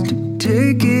just to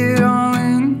take it all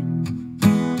in.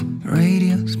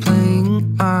 Radio's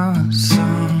playing our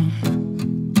song.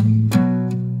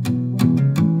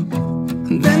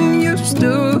 And then you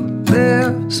stood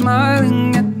there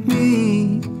smiling at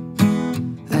me,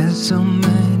 as so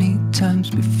many times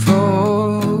before.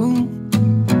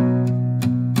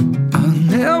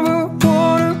 Never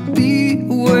wanna be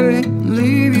away,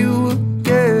 leave you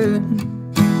again.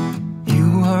 You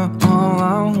are all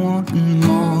I want and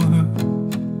more.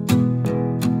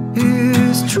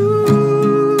 It's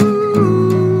true.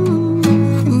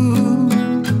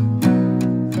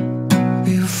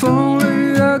 If only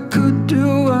I could do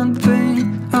one thing,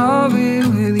 I'll be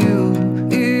with you.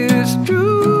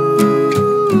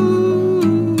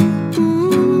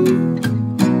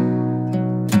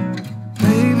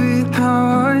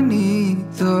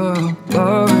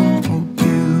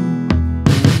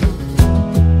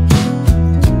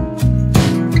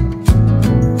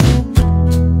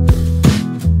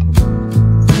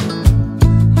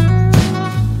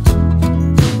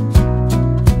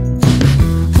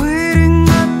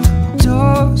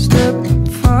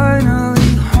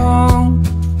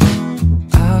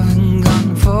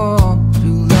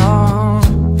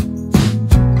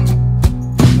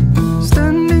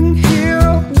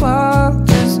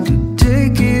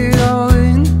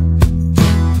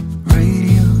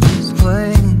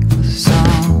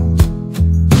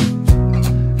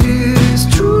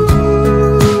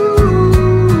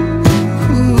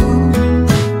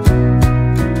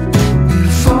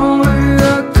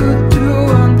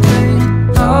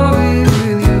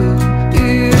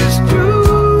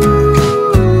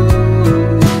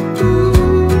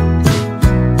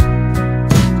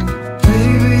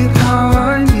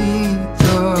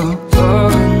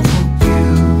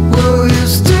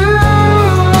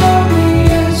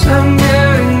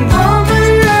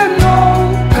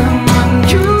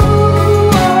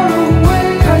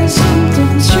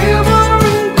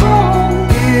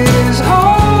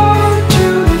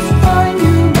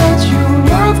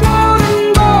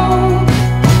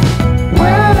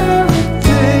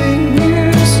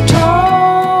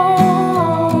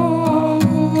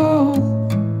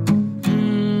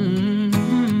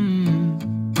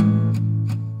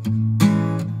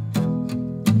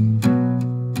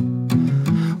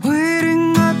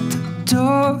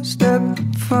 doorstep,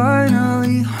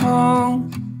 finally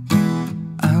home.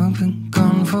 I've been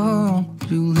gone for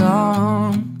too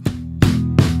long.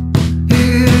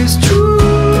 It is true.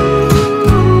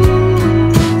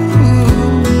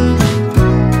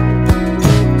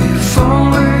 If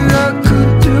only I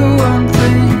could do one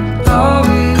thing, I'll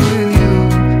be with you.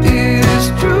 It is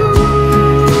true.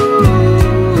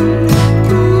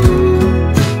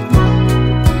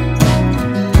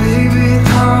 Baby,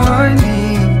 how I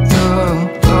need your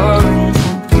loving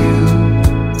from you.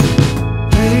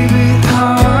 Baby,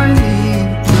 how I need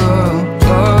your loving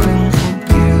from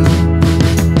you.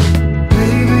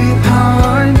 Baby, how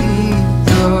I need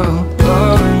your loving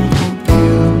from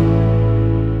you.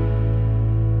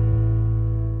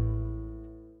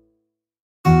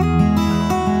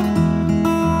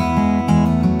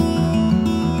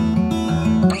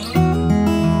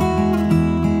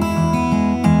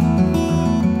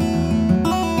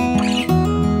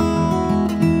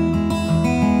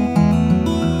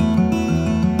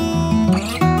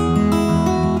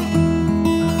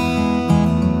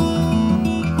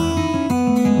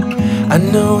 I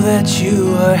know that you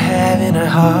are having a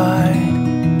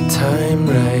hard time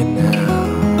right now.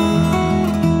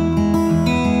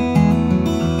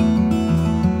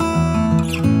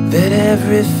 That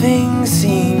everything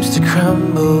seems to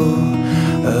crumble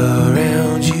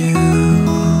around you.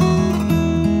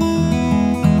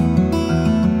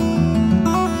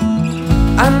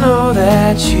 I know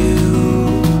that you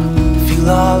feel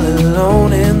all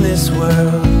alone in this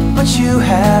world, but you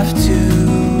have to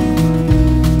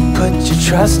put your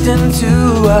trust into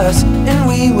us, and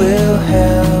we will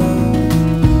help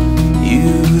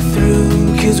you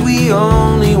through. 'Cause we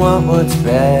only want what's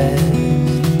best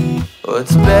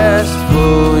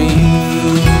for you.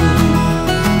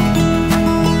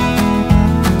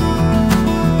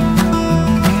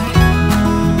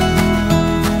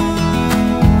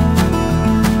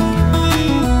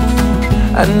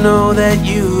 I know that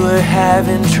you are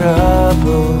having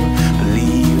trouble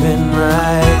believing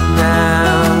right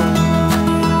now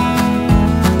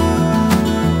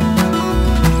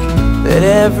that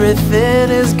everything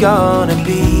is gonna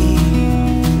be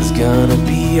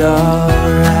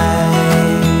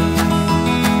alright.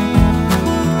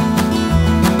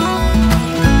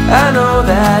 I know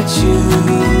that you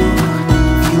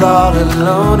feel all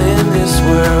alone in this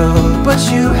world, but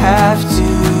you have to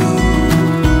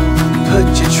put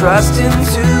your trust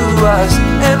into us,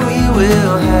 and we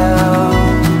will help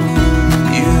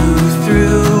you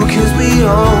through. 'Cause we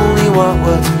only want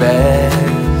what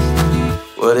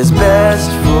is best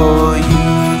for you.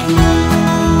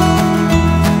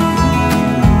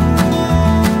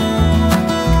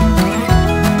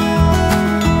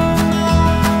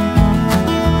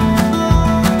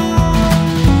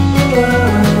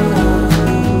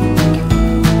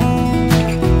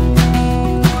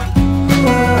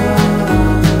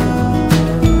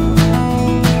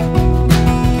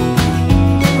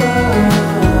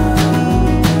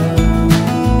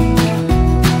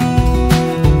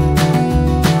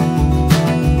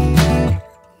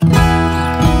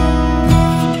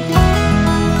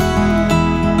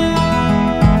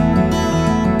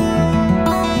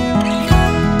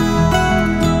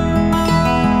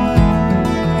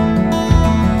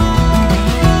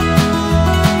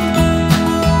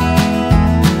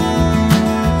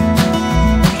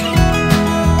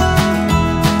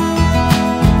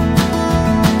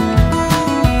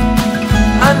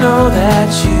 I know that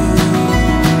you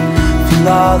feel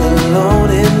all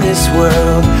alone in this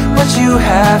world, but you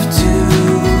have to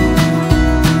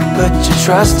put your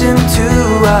trust into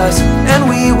us, and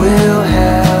we will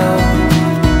help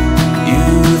you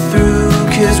through.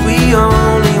 'Cause we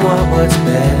only want what's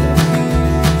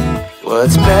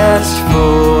best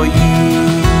for you.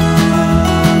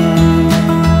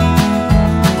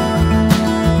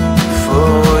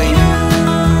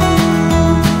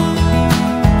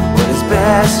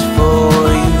 Best for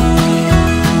you.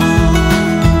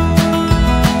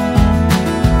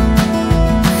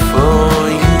 For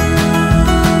you.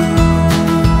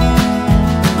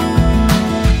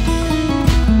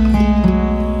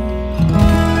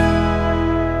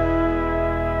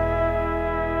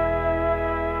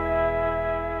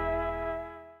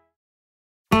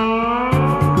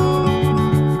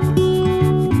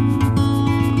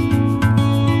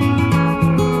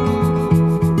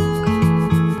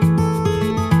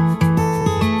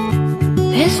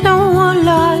 There's no one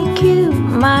like you,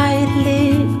 my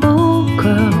little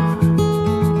girl.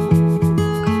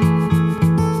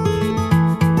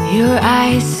 Your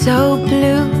eyes so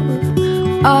blue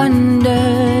under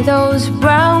those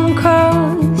brown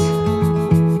curls.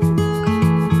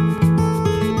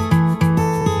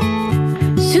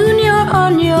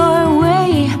 on your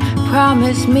way.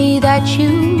 Promise me that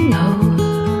you know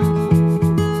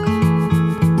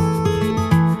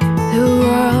the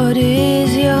world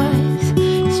is yours.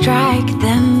 Strike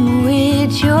them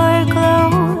with your glow.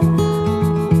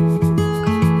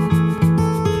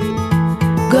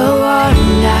 Go on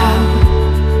now,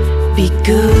 be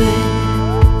good,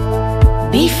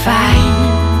 be fine.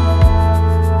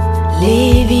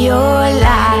 Live your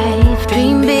life,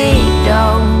 dream big,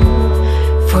 don't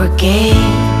forget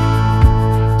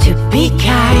to be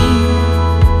kind.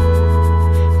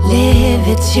 Live,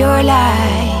 it's your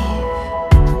life.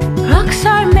 Rocks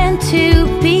are meant to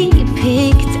be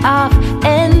picked up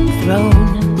and thrown.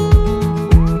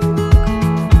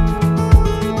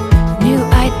 New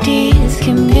ideas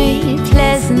can be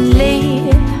pleasantly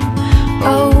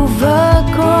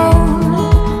overgrown.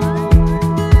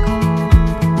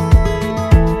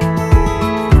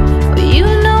 You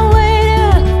know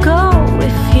where to go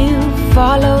if you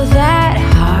follow that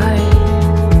heart.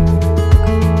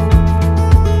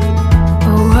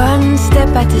 One step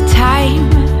at a time,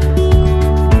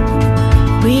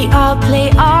 we all play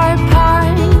our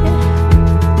part.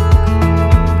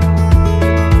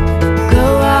 Go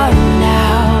on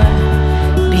now,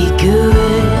 be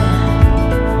good,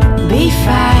 be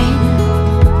fine.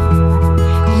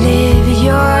 Live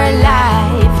your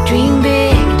life, dream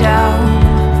big, don't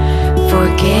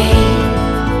forget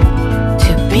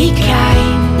to be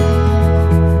kind.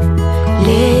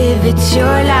 Live, it's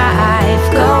your life.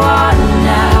 Go on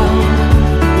now,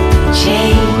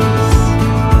 chase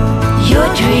your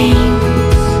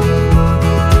dreams,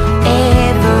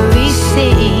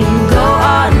 everything. Go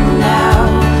on now,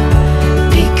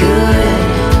 be good,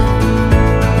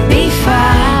 be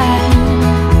fine.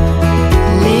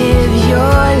 Live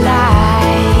your life.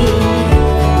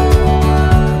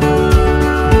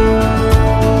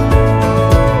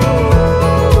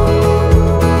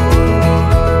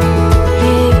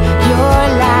 Live your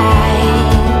life.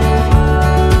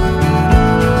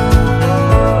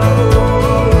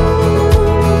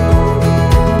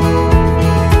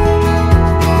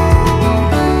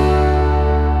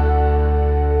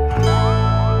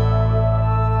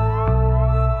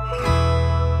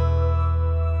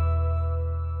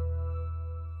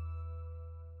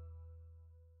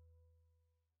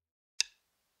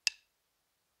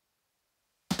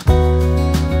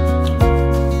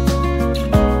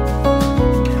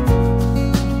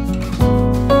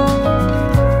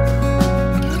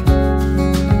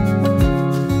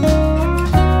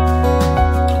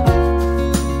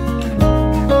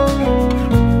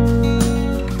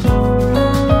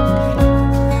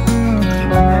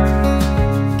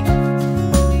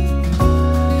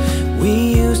 We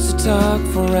used to talk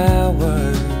for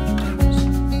hours,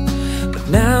 but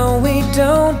now we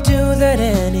don't do that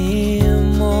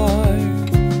anymore.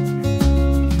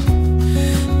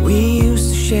 We used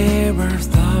to share our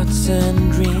thoughts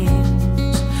and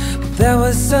dreams, but that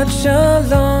was such a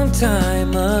long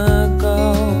time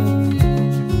ago.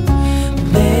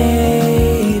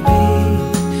 Maybe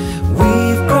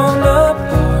we've grown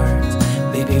apart.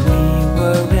 Maybe we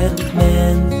weren't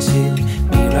meant to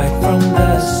be right from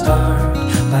the start.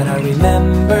 But I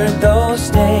remember those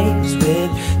days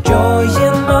with joy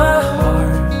in my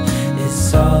heart.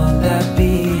 It's all that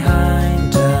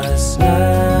behind us now.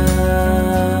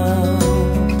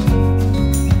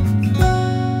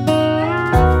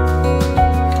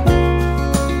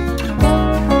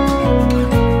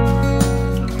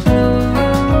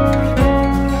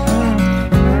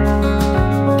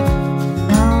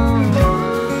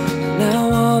 Now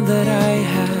all that I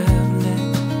have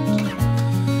left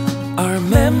are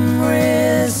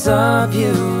memories of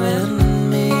you and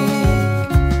me.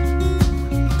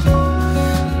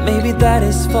 Maybe that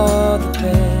is for the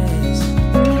best,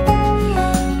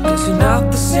 'cause you're not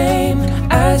the same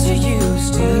as you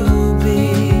used to be.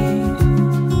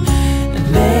 And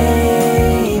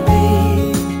maybe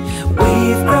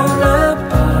we've grown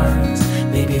apart.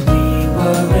 Maybe we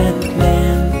weren't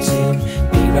meant to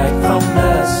be right from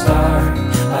the start.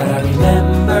 But I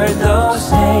remember those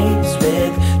days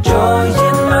with joy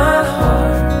in my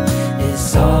heart.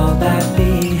 It's all that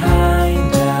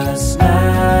behind us now.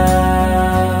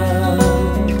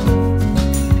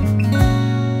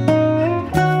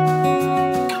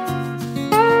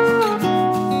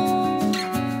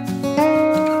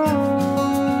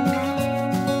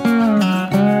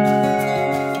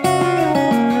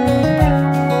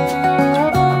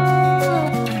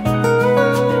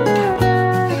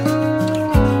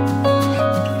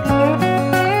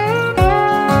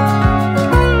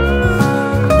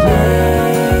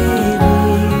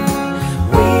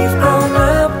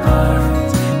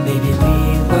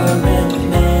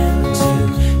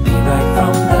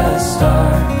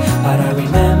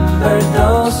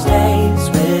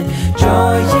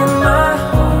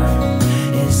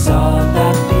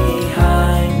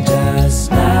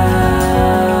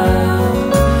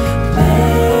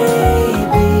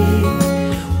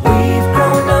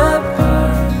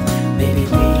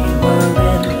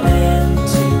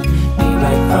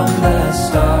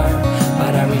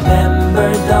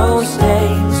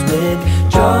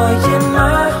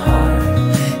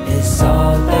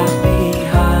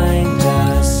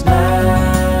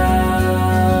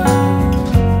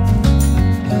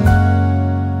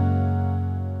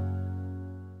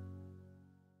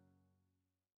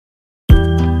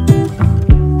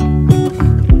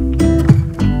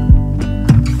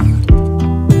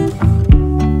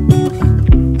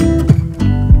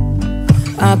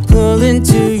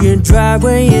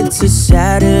 driveway, it's a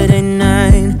Saturday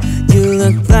night. You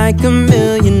look like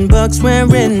 $1,000,000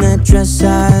 wearing that dress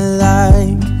I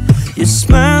like. You're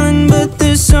smiling but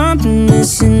there's something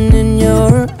missing in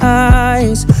your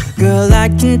eyes. Girl, I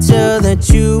can tell that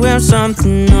you have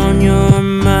something on your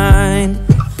mind.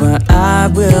 But I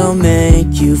will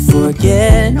make you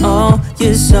forget all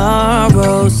your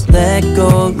sorrows. Let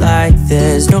go like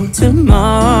there's no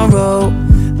tomorrow.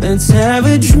 Let's have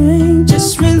a drink,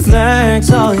 just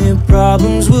relax, all your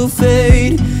problems will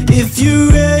fade. If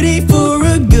you're ready for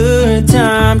a good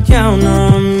time, count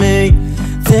on me.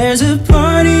 There's a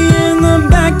party in the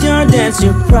backyard, dance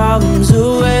your problems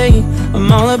away.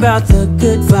 I'm all about the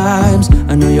good vibes,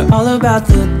 I know you're all about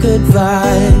the good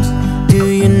vibes. Do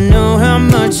you know how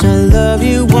much I love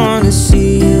you, wanna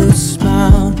see you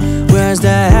smile? Where's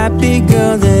that happy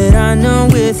girl that I know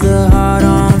with a heart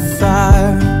on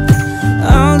fire?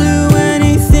 I'll do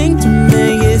anything to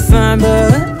make it fine,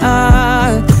 but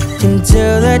I can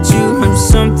tell that you have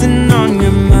something on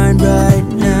your mind right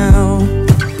now.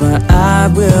 But I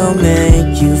will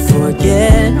make you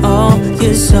forget all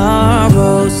your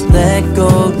sorrows. Let go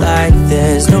like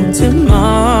there's no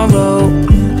tomorrow.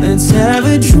 Let's have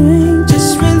a drink,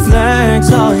 just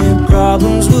relax, all your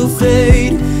problems will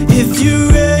fade. If you're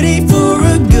ready for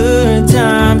a good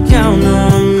time, count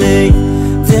on me.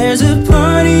 There's a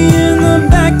party in the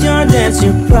backyard, dance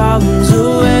your problems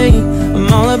away.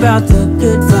 I'm all about the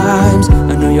good vibes,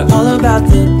 I know you're all about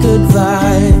the good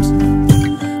vibes.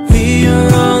 We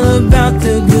are all about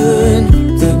the good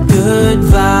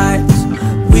vibes.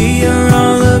 We are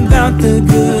all about the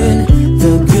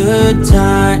good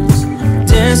times.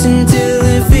 Dancing till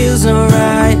it feels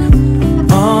alright,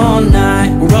 all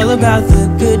night. We're all about the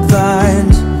good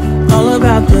vibes, all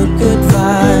about the good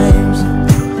vibes.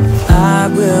 I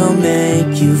will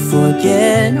make you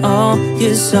forget all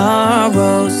your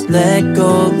sorrows. Let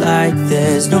go like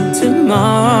there's no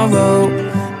tomorrow.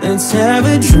 Let's have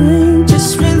a drink,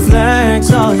 just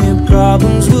relax, all your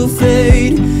problems will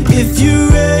fade. If you're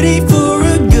ready for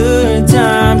a good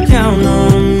time, count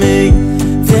on me.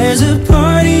 There's a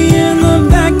party in the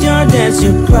backyard, dance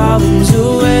your problems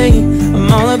away.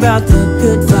 I'm all about the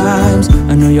good vibes,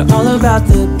 I know you're all about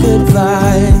the good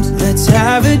vibes. Let's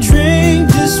have a drink,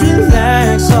 just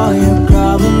relax, all your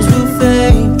problems will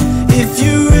fade. If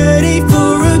you're ready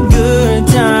for a good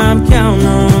time, count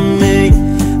on me.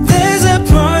 There's a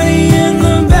party in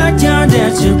the backyard,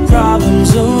 dance your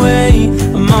problems away.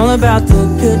 I'm all about the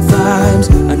good vibes,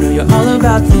 I know you're all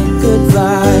about the good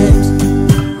vibes.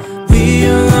 We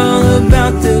are all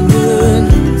about the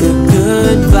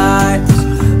good vibes.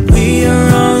 We are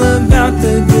all about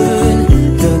the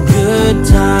good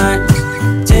times.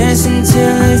 Dancing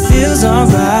till it feels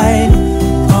alright,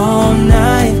 all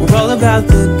night. We're all about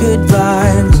the good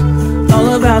vibes,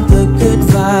 all about the good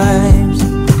vibes.